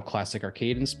retro, classic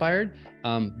arcade inspired,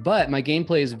 but my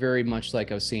gameplay is very much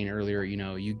like I was saying earlier.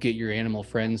 You get your animal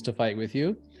friends to fight with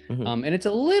you, and it's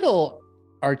a little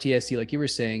RTSy, like you were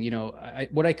saying.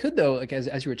 What I could, though, like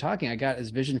as you were talking, I got this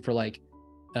vision for like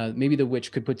maybe the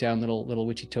witch could put down little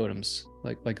witchy totems,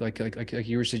 like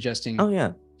you were suggesting. Oh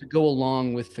yeah. To go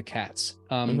along with the cats.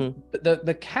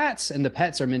 The cats and the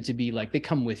pets are meant to be like, they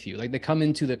come with you, like they come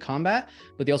into the combat,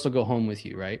 but they also go home with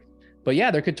you, right? But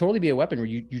yeah, there could totally be a weapon where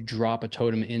you drop a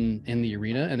totem in the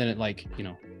arena, and then it like,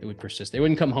 it would persist. They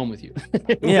wouldn't come home with you.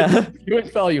 Yeah. You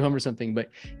wouldn't follow you home or something.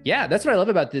 But yeah, that's what I love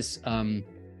about this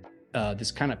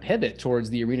this kind of pivot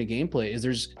towards the arena gameplay, is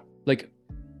there's like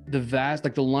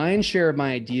the lion's share of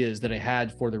my ideas that I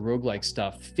had for the roguelike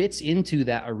stuff fits into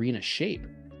that arena shape,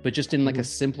 but just in like a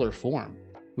simpler form,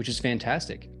 which is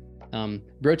fantastic.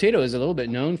 Brotato is a little bit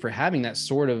known for having that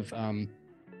sort of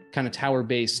kind of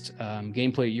tower-based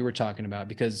gameplay you were talking about,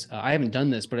 because I haven't done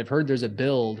this, but I've heard there's a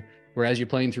build where as you're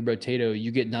playing through Brotato, you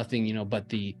get nothing, but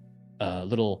the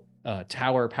little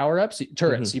tower power-ups,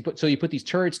 turrets. You put these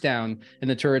turrets down, and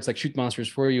the turrets like shoot monsters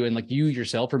for you, and like you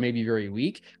yourself are maybe very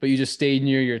weak, but you just stay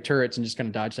near your turrets and just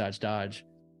kind of dodge.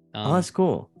 Oh, that's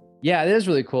cool. Yeah, it is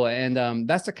really cool. And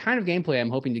that's the kind of gameplay I'm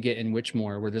hoping to get in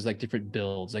Witchmore, where there's like different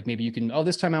builds. Like maybe you can, oh,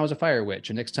 this time I was a fire witch,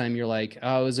 and next time you're like,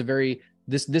 oh, it was a very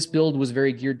this build was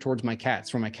very geared towards my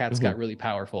cats, where my cats got really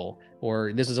powerful,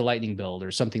 or this is a lightning build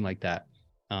or something like that.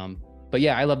 But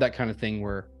yeah, I love that kind of thing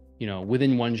where, you know,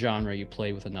 within one genre you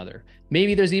play with another.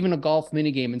 Maybe there's even a golf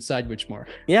minigame inside Witchmore.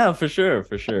 Yeah, for sure,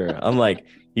 for sure. I'm like,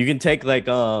 you can take like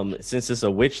since it's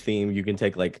a witch theme, you can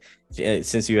take like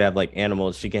since you have like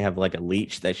animals, she can have like a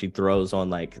leech that she throws on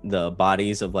like the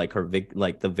bodies of like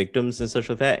like the victims and such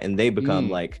like that, and they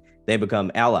become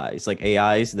allies, like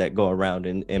AIs that go around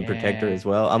and protect her as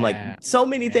well. I'm like, so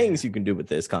many things you can do with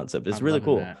this concept. It's really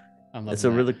cool. That's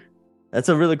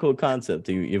a really cool concept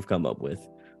you've come up with.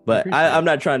 But I'm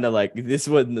not trying to like, this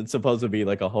wasn't supposed to be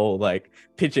like a whole like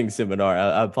pitching seminar.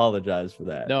 I apologize for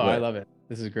that. No, but, I love it.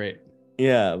 This is great.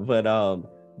 Yeah, but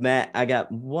Matt, I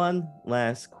got one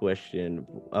last question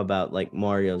about like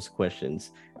Mario's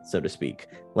questions, so to speak.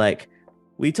 Like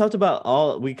we talked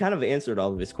about we kind of answered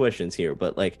all of his questions here,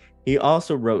 but like he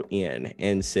also wrote in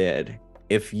and said,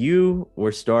 if you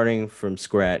were starting from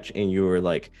scratch and you were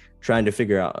like trying to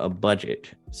figure out a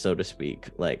budget, so to speak,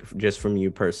 like just from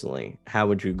you personally, how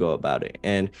would you go about it?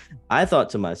 And I thought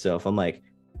to myself, I'm like,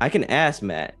 I can ask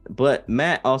Matt, but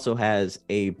Matt also has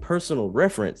a personal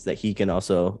reference that he can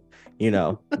also, you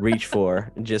know, reach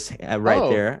for just right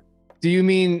there. Do you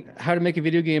mean How to Make a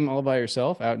Video Game All by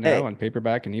Yourself, out now on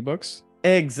paperback and ebooks?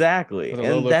 Exactly.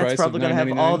 And that's probably going to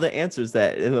have all the answers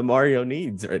that the Mario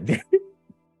needs right there.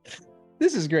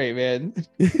 This is great, man.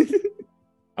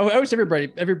 I wish everybody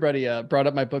brought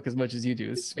up my book as much as you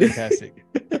do. It's fantastic.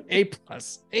 A+.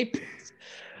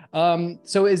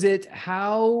 So is it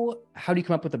how do you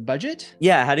come up with a budget?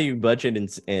 Yeah, how do you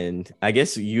budget and I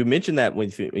guess you mentioned that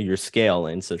with your scale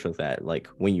and such like that, like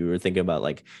when you were thinking about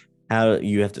like how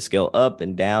you have to scale up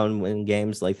and down when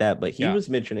games like that, but he was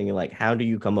mentioning like how do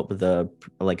you come up with an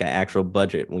actual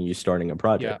budget when you're starting a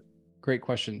project? Yeah, great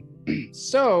question.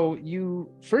 So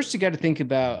you got to think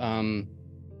about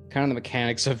kind of the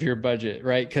mechanics of your budget,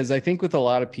 right? Because I think with a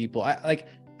lot of people,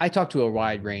 I talk to a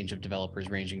wide range of developers,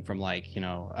 ranging from like, you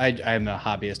know, I'm a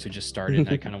hobbyist who just started and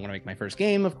I kind of want to make my first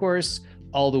game, of course,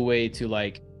 all the way to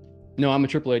like, no, I'm a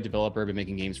AAA developer. I've been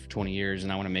making games for 20 years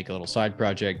and I want to make a little side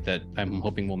project that I'm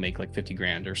hoping will make like 50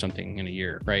 grand or something in a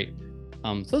year, right?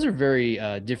 So those are very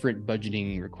different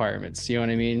budgeting requirements. You know what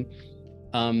I mean?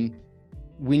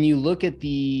 When you look at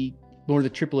more the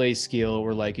AAA scale,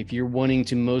 or like if you're wanting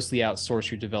to mostly outsource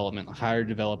your development, hire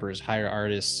developers, hire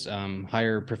artists,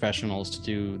 hire professionals to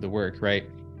do the work, right?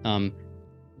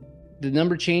 The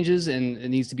number changes and it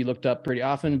needs to be looked up pretty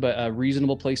often, but a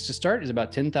reasonable place to start is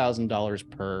about $10,000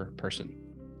 per person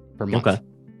per month. Okay.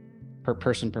 Per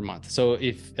person per month. So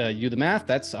if you do the math,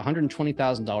 that's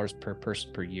 $120,000 per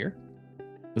person per year.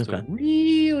 Okay. So it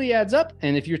really adds up.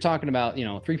 And if you're talking about, you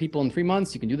know, 3 people in 3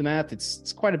 months, you can do the math.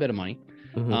 It's quite a bit of money.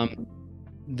 Mm-hmm.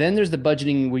 Then there's the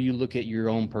budgeting where you look at your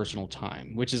own personal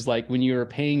time, which is like when you're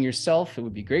paying yourself, it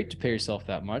would be great to pay yourself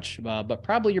that much, but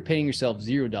probably you're paying yourself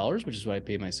 $0, which is what I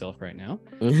pay myself right now.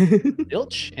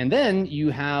 Zilch. And then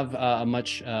you have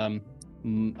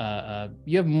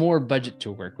you have more budget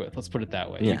to work with. Let's put it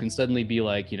that way. Yeah. You can suddenly be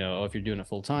like, you know, if you're doing it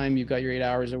full time, you've got your 8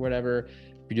 hours or whatever.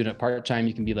 If you're doing it part time,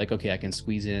 you can be like, okay, I can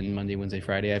squeeze in Monday, Wednesday,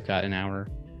 Friday. I've got an hour.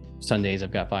 Sundays,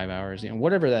 I've got 5 hours, you know,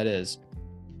 whatever that is.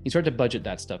 You start to budget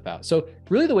that stuff out. So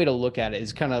really the way to look at it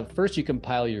is kind of first you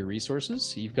compile your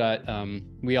resources. You've got,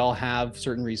 we all have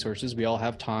certain resources. We all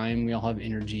have time. We all have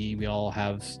energy. We all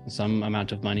have some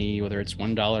amount of money, whether it's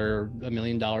 $1 or $1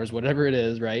 million, whatever it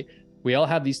is, right? We all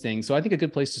have these things. So I think a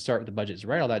good place to start with the budget is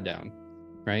write all that down,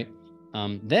 right?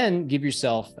 Then give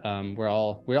yourself, we're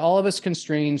all of us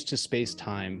constrained to space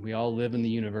time. We all live in the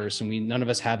universe and none of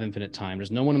us have infinite time. There's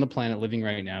no one on the planet living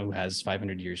right now who has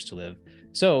 500 years to live.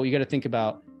 So you got to think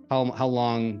about how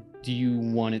long do you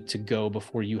want it to go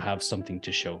before you have something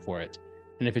to show for it?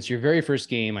 And if it's your very first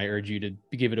game, I urge you to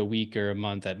give it a week or a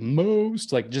month at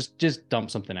most. Like just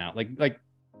dump something out. Like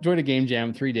join a game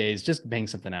jam, 3 days, just bang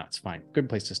something out. It's fine. Good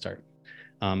place to start.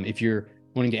 If you're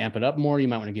wanting to amp it up more, you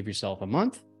might want to give yourself a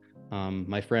month.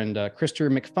 My friend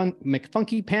Krister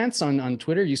McFunky Pants on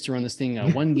Twitter used to run this thing,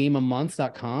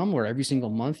 onegameamonth.com, where every single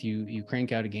month you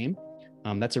crank out a game.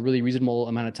 That's a really reasonable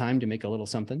amount of time to make a little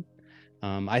something.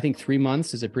 I think 3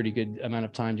 months is a pretty good amount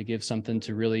of time to give something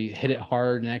to really hit it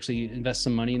hard and actually invest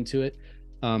some money into it.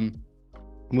 When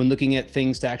looking at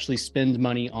things to actually spend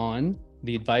money on,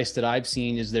 the advice that I've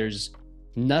seen is there's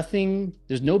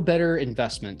no better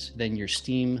investment than your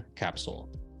Steam capsule.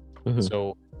 Mm-hmm.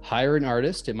 So hire an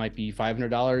artist. It might be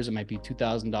 $500, it might be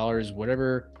 $2,000,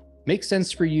 whatever makes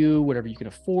sense for you, whatever you can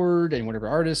afford, and whatever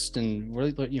artist, and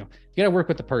really, you got to work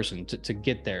with the person to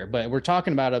get there. But we're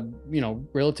talking about a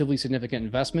relatively significant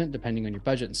investment depending on your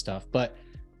budget and stuff. But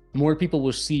more people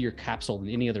will see your capsule than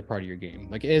any other part of your game.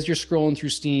 Like as you're scrolling through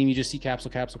Steam, you just see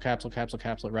capsule,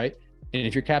 right? And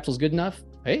if your capsule's good enough,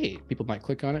 hey, people might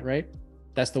click on it, right?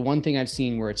 That's the one thing I've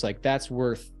seen where it's like that's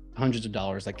worth hundreds of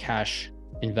dollars, like cash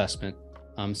investment.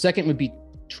 Second would be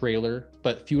trailer,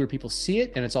 but fewer people see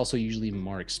it, and it's also usually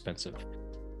more expensive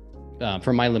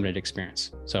from my limited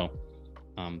experience. So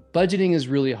budgeting is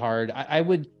really hard. I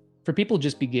would, for people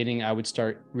just beginning, I would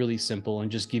start really simple and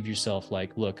just give yourself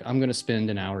like, look, I'm going to spend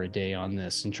an hour a day on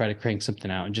this and try to crank something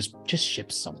out and just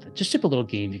ship something. Just ship a little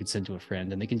game you can send to a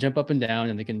friend, and they can jump up and down,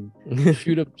 and they can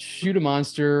shoot a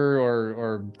monster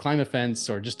or climb a fence,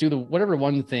 or just do whatever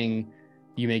one thing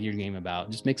you make your game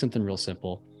about. Just make something real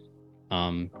simple.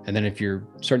 And then if you're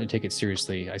starting to take it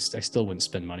seriously, I still wouldn't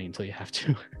spend money until you have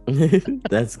to.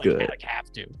 That's good. Like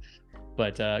have to.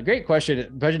 But great question.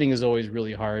 Budgeting is always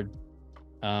really hard.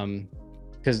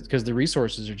 Because the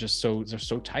resources are just they're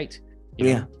so tight.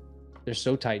 Yeah, they're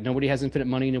so tight. Nobody has infinite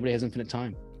money. Nobody has infinite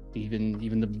time.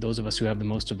 Even those of us who have the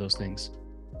most of those things.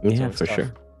 Yeah, so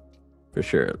for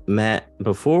sure. Matt,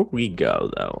 before we go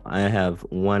though, I have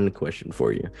one question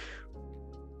for you.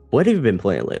 What have you been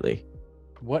playing lately?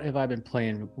 What have I been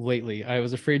playing lately? I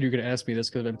was afraid you were going to ask me this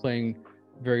because I've been playing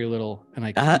very little, and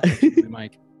I keep my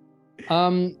mic.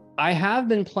 I have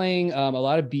been playing a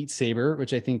lot of Beat Saber,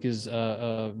 which I think is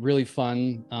really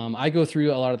fun. I go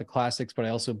through a lot of the classics, but I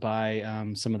also buy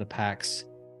some of the packs.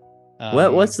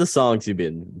 What's the songs you've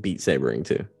been Beat Sabering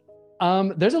to?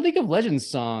 There's a League of Legends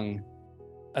song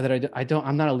that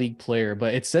I'm not a League player,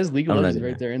 but it says League of Legends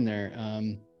right there in there.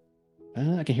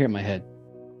 I can hear it in my head.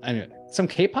 I don't know. Some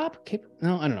K-pop?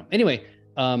 No, I don't know. Anyway,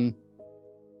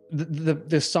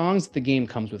 the songs the game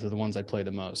comes with are the ones I play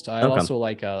the most. I also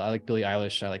like I like Billie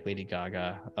Eilish. I like Lady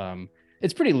Gaga.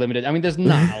 It's pretty limited. I mean, there's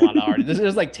not a lot of artists.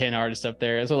 There's like 10 artists up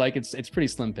there, so like it's pretty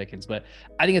slim pickings. But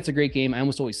I think it's a great game. I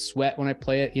almost always sweat when I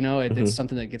play it. It's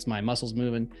something that gets my muscles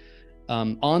moving.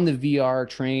 On the VR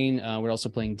train, we're also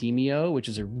playing Demio, which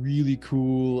is a really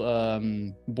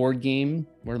cool board game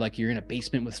where like you're in a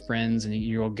basement with friends and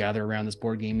you all gather around this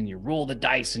board game and you roll the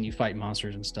dice and you fight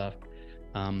monsters and stuff.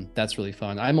 That's really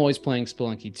fun. I'm always playing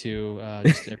Spelunky too,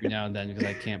 just every now and then because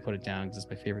I can't put it down because it's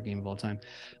my favorite game of all time.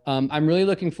 I'm really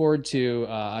looking forward to,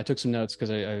 I took some notes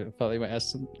because I felt like I might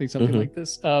ask something like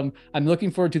this. I'm looking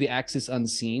forward to the Axis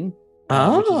Unseen.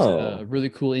 Which is a really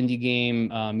cool indie game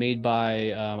made by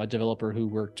a developer who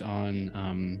worked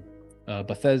on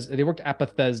Bethesda. They worked at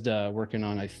Bethesda working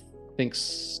on, I think,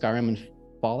 Skyrim and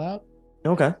Fallout.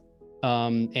 Okay.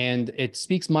 And it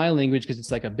speaks my language because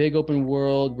it's like a big open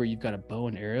world where you've got a bow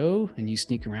and arrow and you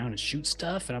sneak around and shoot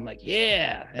stuff. And I'm like,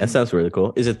 yeah. And that sounds really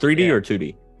cool. Is it 3D or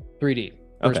 2D? 3D.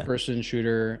 First person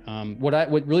shooter. What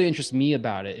really interests me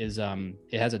about it is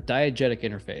it has a diegetic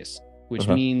interface, which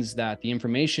means that the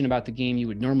information about the game you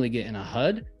would normally get in a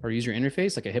HUD or user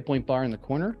interface, like a hit point bar in the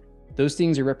corner, those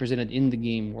things are represented in the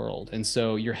game world. And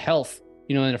so your health,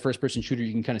 in a first person shooter,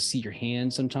 you can kind of see your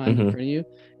hand sometimes in front of you.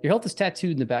 Your health is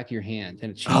tattooed in the back of your hand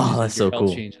and it changes. Oh, that's so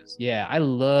cool. Changes. Yeah,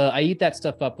 I eat that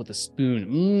stuff up with a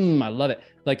spoon. I love it.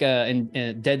 Like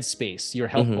in Dead Space, your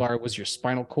health bar was your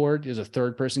spinal cord. It was a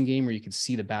third person game where you could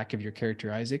see the back of your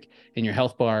character, Isaac, and your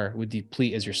health bar would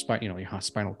deplete as your your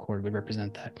spinal cord would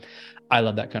represent that. I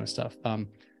love that kind of stuff.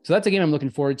 So that's a game I'm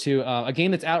looking forward to. A game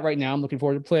that's out right now, I'm looking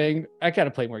forward to playing. I got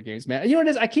to play more games, man. You know what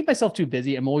it is? I keep myself too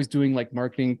busy. I'm always doing like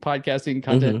marketing, podcasting,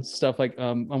 content stuff. Like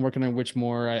I'm working on Which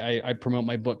More. I promote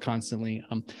my book constantly.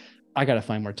 I got to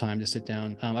find more time to sit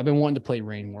down. I've been wanting to play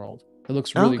Rain World. It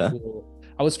looks really cool.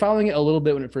 I was following it a little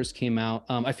bit when it first came out.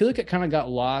 I feel like it kind of got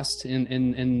lost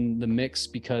in the mix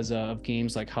because of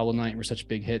games like Hollow Knight were such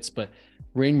big hits. But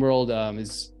Rain World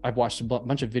I've watched a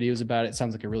bunch of videos about it. It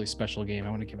sounds like a really special game.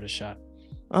 I want to give it a shot.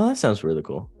 Oh, that sounds really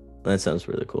cool.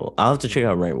 I'll have to check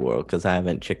out Rain World because I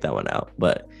haven't checked that one out.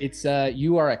 But it's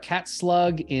you are a cat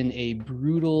slug in a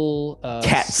brutal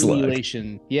cat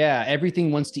simulation. Slug. Yeah,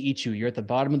 everything wants to eat you. You're at the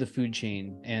bottom of the food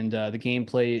chain, and the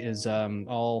gameplay is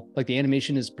all like the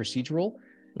animation is procedural,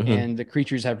 and the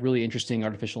creatures have really interesting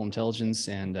artificial intelligence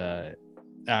and.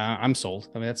 I'm sold.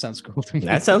 I mean, that sounds cool to me.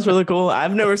 That sounds really cool.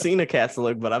 I've never seen a cat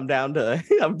slug, but I'm down to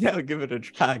give it a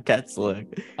try. Cat slug.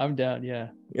 I'm down. Yeah.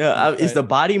 Yeah. Is the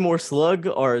body more slug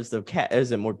or is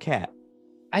it more cat?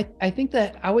 I think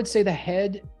that I would say the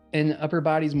head and upper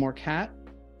body is more cat,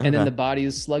 and then the body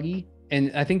is sluggy.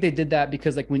 And I think they did that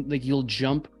because like when like you'll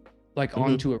jump like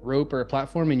onto a rope or a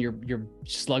platform, and your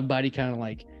slug body kind of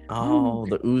like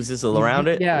the oozes around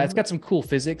it. Yeah, it's got some cool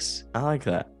physics. I like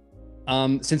that.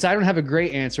 Since I don't have a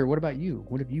great answer, what about you?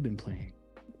 What have you been playing?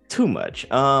 Too much.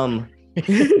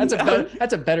 That's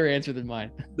a better answer than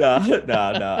mine. No.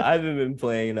 I haven't been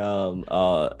playing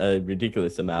a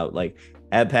ridiculous amount. Like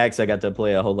at PAX, I got to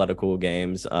play a whole lot of cool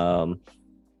games.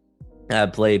 I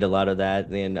played a lot of that.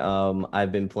 Then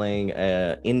I've been playing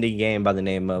a indie game by the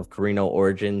name of Carino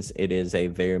Origins. It is a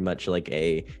very much like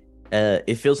a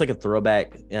it feels like a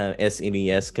throwback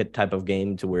SNES type of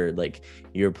game to where like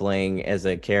you're playing as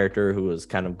a character who is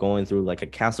kind of going through like a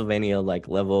Castlevania like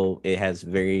level. It has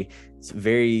very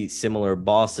similar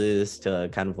bosses to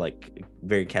kind of like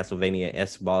very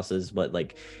Castlevania-esque bosses, but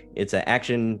like it's an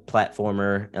action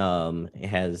platformer. It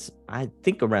has I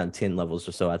think around 10 levels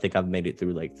or so. I think I've made it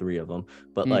through like 3 of them,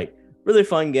 but like really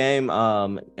fun game.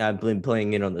 I've been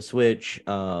playing it on the Switch.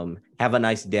 Have a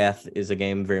Nice Death is a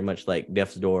game very much like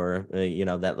Death's Door.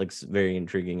 That looks very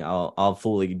intriguing. I'll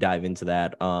fully dive into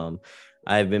that.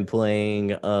 I've been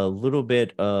playing a little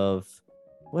bit of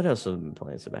what else have I been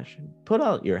playing, Sebastian? Put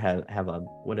out your have a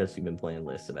what else you been playing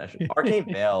list, Sebastian.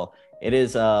 Arcane Veil. It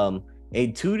is a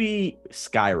 2D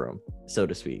Skyrim, so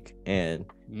to speak, and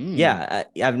yeah,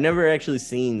 I've never actually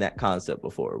seen that concept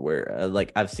before where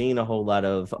like I've seen a whole lot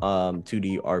of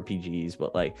 2D RPGs,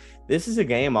 but like this is a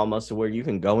game almost where you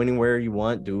can go anywhere you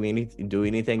want, do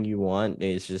anything you want.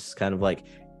 It's just kind of like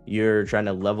you're trying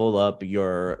to level up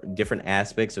your different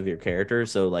aspects of your character.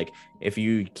 So like if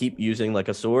you keep using like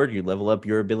a sword, you level up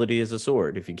your ability as a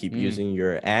sword. If you keep using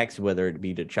your axe, whether it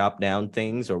be to chop down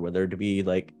things or whether it be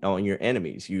like on your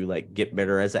enemies, you like get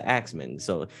better as an axeman.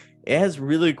 So it has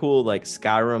really cool like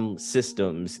Skyrim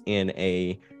systems in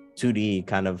a 2D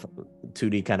kind of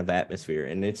atmosphere,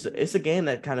 and it's a game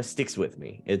that kind of sticks with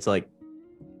me. It's like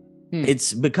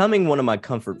it's becoming one of my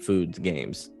comfort foods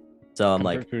games. So I'm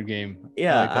comfort like, food game.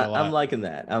 yeah, I'm liking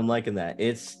that.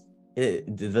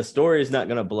 The story is not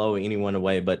gonna blow anyone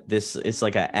away, but it's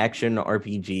like an action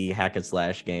RPG hack and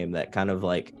slash game that kind of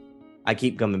like I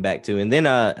keep coming back to. And then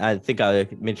I think I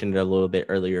mentioned it a little bit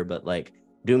earlier, but like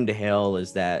Doom to Hell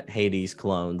is that Hades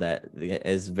clone that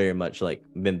is very much like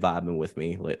been vibing with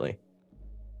me lately.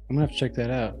 I'm gonna have to check that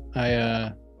out.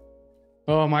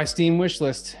 My Steam wish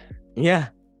list. Yeah.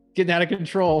 Getting out of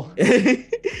control.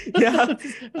 Yeah.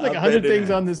 There's like 100 things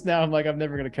on this now. I'm like, I'm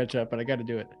never gonna catch up, but I gotta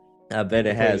do it. I bet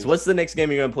it has. What's the next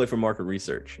game you're gonna play for market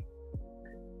research?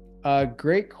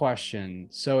 Great question.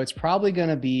 So it's probably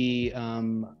gonna be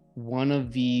one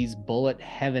of these Bullet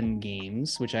Heaven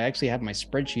games, which I actually have my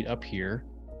spreadsheet up here.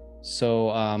 So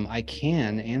I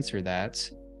can answer that.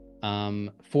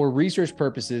 For research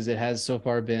purposes, it has so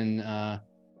far been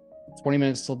 20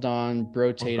 Minutes Till Dawn,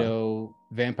 Brotato,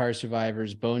 Vampire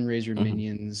Survivors, Bone Razor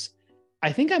Minions.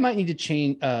 I think I might need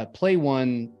to play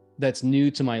one that's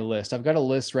new to my list. I've got a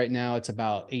list right now. It's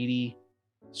about 80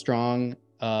 strong.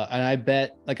 And I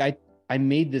bet like I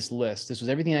made this list. This was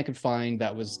everything I could find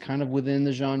that was kind of within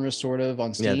the genre sort of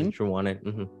on Steam. Yeah, that you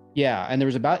wanted. Yeah. And there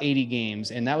was about 80 games,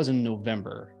 and that was in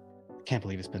November. I can't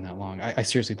believe it's been that long. I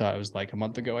seriously thought it was like a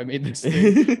month ago I made this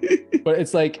thing. But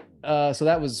it's like, so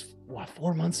that was what,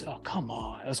 4 months? Oh, come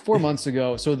on. It was 4 months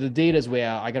ago. So the data is way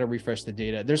out. I got to refresh the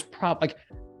data. There's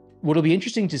what'll be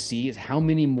interesting to see is how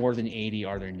many more than 80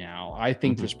 are there now. I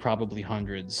think there's probably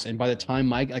hundreds. And by the time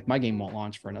my game won't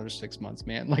launch for another 6 months,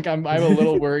 man. Like I'm a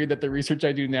little worried that the research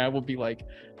I do now will be like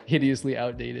hideously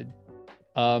outdated.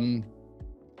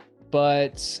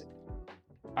 But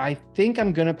I think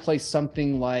I'm going to play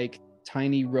something like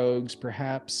Tiny Rogues,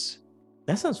 perhaps.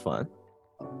 That sounds fun.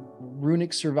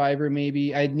 Runic Survivor,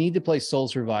 maybe. I'd need to play Soul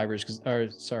Survivors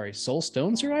Soul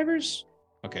Stone Survivors.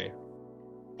 Okay,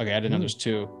 I didn't know there's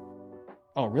 2.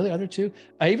 Oh, really? Are there 2?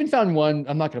 I even found one.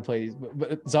 I'm not gonna play these,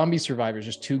 but Zombie Survivors.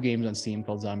 There's 2 games on Steam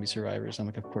called Zombie Survivors. I'm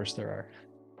like, of course there are.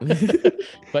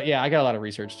 But yeah, I got a lot of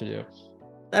research to do.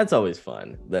 That's always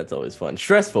fun.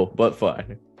 Stressful but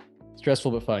fun.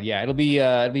 Stressful but fun. Yeah, it'll be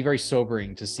very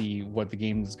sobering to see what the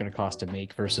game is going to cost to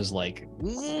make versus like,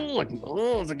 is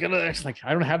it gonna like?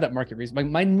 I don't have that market research.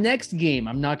 My next game,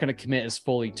 I'm not going to commit as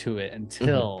fully to it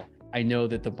until I know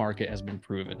that the market has been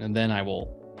proven, and then I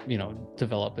will,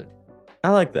 develop it. I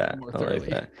like that.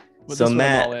 But so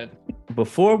Matt,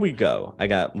 before we go, I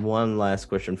got one last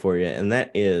question for you, and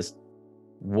that is,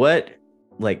 what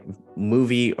like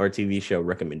movie or TV show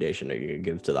recommendation are you gonna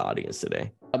give to the audience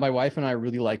today? My wife and I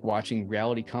really like watching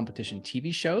reality competition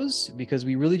TV shows because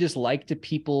we really just like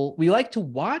to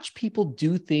watch people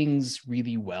do things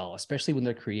really well, especially when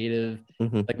they're creative.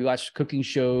 Like we watch cooking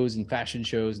shows and fashion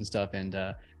shows and stuff. And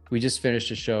we just finished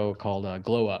a show called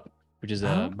Glow Up, which is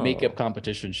a makeup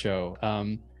competition show.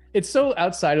 It's so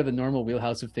outside of the normal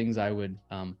wheelhouse of things I would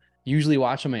usually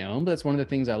watch on my own, but that's one of the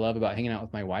things I love about hanging out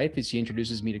with my wife is she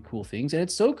introduces me to cool things, and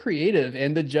it's so creative.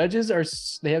 And the judges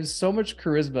they have so much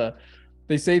charisma.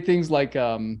 They say things like,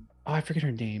 oh, I forget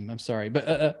her name. I'm sorry.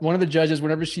 But one of the judges,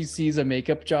 whenever she sees a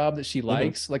makeup job that she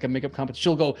likes, like a makeup competition,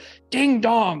 she'll go, ding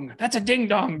dong. That's a ding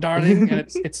dong, darling.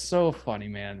 And it's so funny,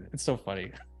 man. It's so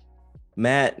funny.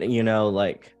 Matt,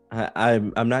 like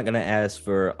I'm not gonna ask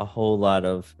for a whole lot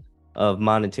of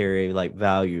monetary like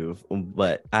value,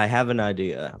 but I have an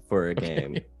idea for a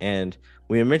game, and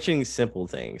we are mentioning simple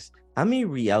things. How many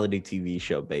reality TV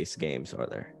show based games are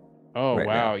there? Oh right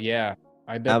wow, now? yeah.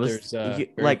 I bet there's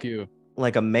very few.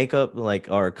 Like a makeup, like,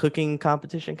 or a cooking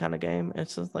competition kind of game.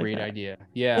 It's just like Great that. idea.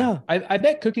 Yeah. I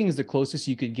bet cooking is the closest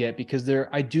you could get, because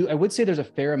I would say there's a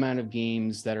fair amount of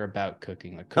games that are about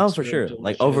cooking, like oh, for sure,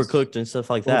 like Overcooked and stuff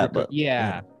like that. But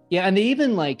yeah, and they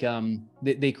even like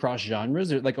they cross genres.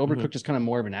 They're like Overcooked is kind of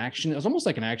more of an action. It was almost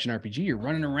like an action RPG. You're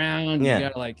running around. You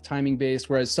got like timing based.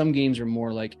 Whereas some games are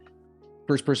more like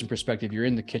first person perspective. You're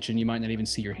in the kitchen. You might not even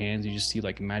see your hands. You just see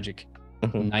like magic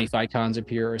knife icons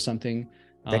appear or something.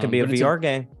 That could be a VR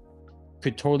game.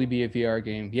 Could totally be a VR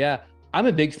game. Yeah. I'm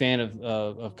a big fan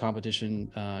of competition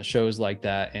shows like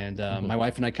that. And my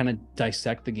wife and I kind of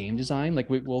dissect the game design. Like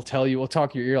we'll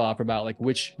talk your ear off about like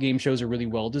which game shows are really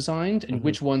well designed and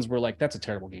which ones were like, that's a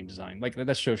terrible game design. Like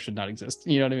that show should not exist.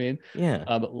 You know what I mean? Yeah.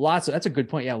 But that's a good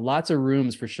point. Yeah. Lots of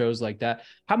rooms for shows like that.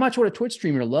 How much would a Twitch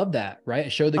streamer love that, right? A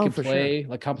show they can play,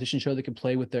 like competition show they can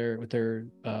play with their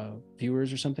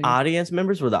viewers or something. Audience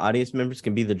members, where the audience members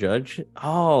can be the judge.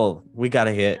 Oh, we got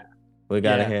a hit. We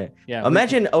got a hit. Yeah.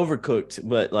 Imagine Overcooked,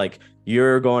 but like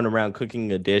you're going around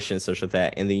cooking a dish and such like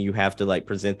that, and then you have to like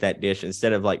present that dish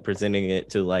instead of like presenting it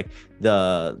to like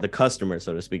the customer,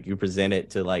 so to speak. You present it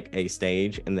to like a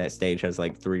stage, and that stage has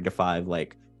like 3 to 5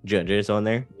 like judges on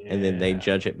there, and then they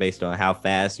judge it based on how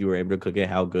fast you were able to cook it,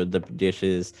 how good the dish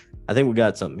is. I think we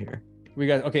got something here.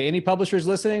 Any publishers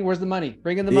listening? Where's the money?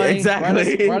 Bring in the money.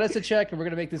 Exactly. Write us a check, and we're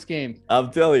gonna make this game.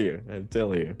 I'm telling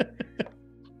you.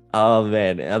 Oh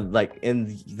man, like, and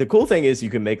the cool thing is you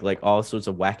can make like all sorts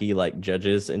of wacky like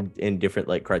judges in different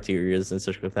like criterias and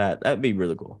such like that. That'd be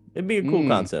really cool. It'd be a cool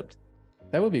concept.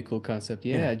 That would be a cool concept.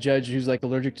 Yeah, a judge who's like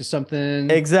allergic to something.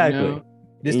 Exactly.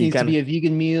 This needs to be a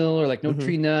vegan meal, or like no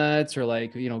tree nuts, or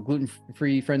like gluten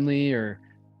free friendly, or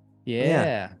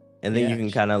And then you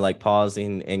can kind of like pause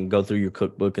and go through your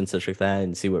cookbook and such like that,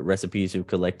 and see what recipes you've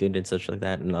collected and such like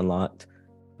that and unlocked.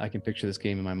 I can picture this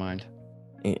game in my mind.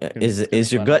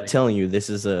 Is your gut telling you this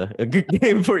is a good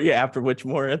game for you after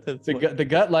Whichmore? The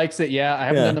gut likes it. Yeah, I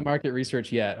haven't done the market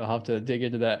research yet. I'll have to dig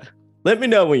into that. Let me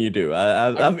know when you do.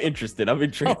 I'm interested. I'm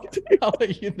intrigued. I'll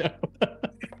let you know.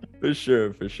 For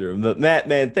sure. But Matt,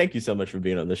 man, thank you so much for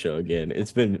being on the show again.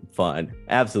 It's been fun.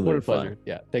 Absolutely fun. Pleasure.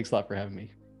 Yeah, thanks a lot for having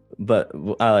me. But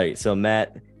all right, so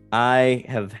Matt, I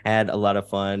have had a lot of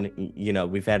fun.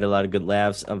 We've had a lot of good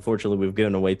laughs. Unfortunately, we've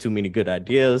given away too many good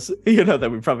ideas, that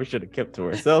we probably should have kept to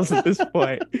ourselves at this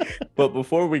point. But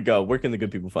before we go, where can the good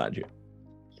people find you?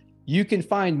 You can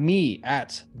find me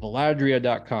at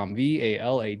valadria.com,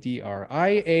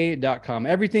 VALADRIA.com.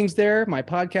 Everything's there. My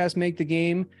podcast, Make the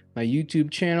Game, my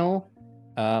YouTube channel.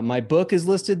 My book is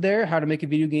listed there, How to Make a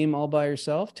Video Game All by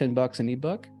Yourself, $10 an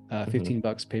ebook,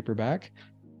 $15 paperback.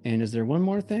 And is there one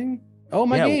more thing? Oh,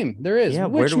 my game. There is. Yeah,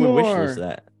 where do we wish list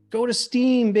that? Go to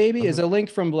Steam, baby. Is a link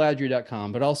from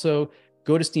valadria.com. But also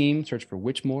go to Steam, search for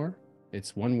Whichmore.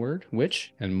 It's one word,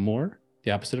 witch, and more,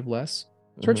 the opposite of less.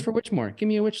 Search for Whichmore. Give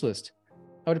me a wish list.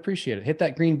 I would appreciate it. Hit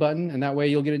that green button, and that way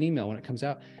you'll get an email when it comes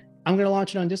out. I'm going to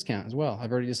launch it on discount as well.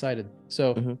 I've already decided.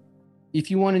 So if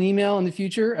you want an email in the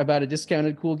future about a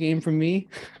discounted cool game from me,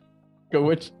 go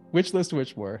wish list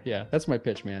Whichmore. Yeah, that's my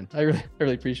pitch, man. I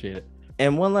really appreciate it.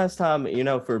 And one last time,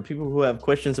 for people who have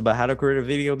questions about how to create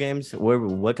video games,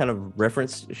 what kind of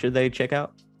reference should they check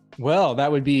out? Well,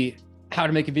 that would be How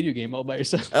to Make a Video Game All by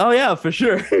Yourself. Oh, yeah, for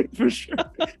sure. For sure.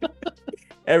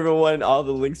 Everyone, all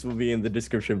the links will be in the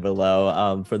description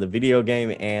below for the video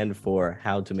game and for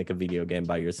How to Make a Video Game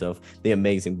by Yourself, the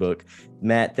amazing book.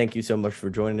 Matt, thank you so much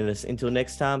for joining us. Until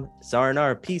next time,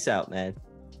 sayonara. Peace out, man.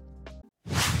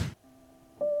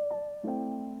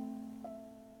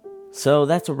 So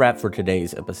that's a wrap for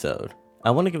today's episode.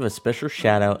 I want to give a special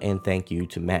shout out and thank you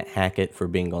to Matt Hackett for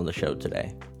being on the show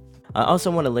today. I also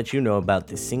want to let you know about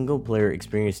the Single Player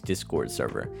Experience Discord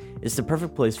server. It's the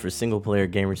perfect place for single player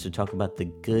gamers to talk about the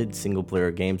good single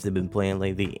player games they've been playing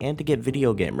lately and to get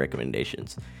video game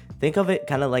recommendations. Think of it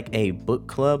kind of like a book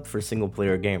club for single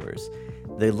player gamers.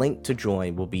 The link to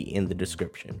join will be in the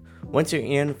description. Once you're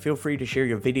in, feel free to share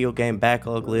your video game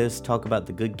backlog list, talk about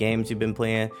the good games you've been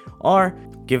playing, or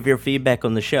give your feedback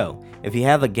on the show. If you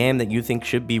have a game that you think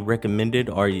should be recommended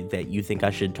or that you think I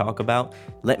should talk about,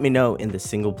 let me know in the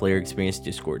Single Player Experience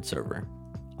Discord server.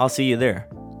 I'll see you there.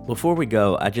 Before we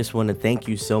go, I just want to thank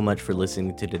you so much for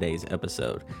listening to today's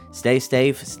episode. Stay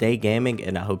safe, stay gaming,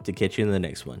 and I hope to catch you in the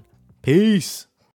next one. Peace!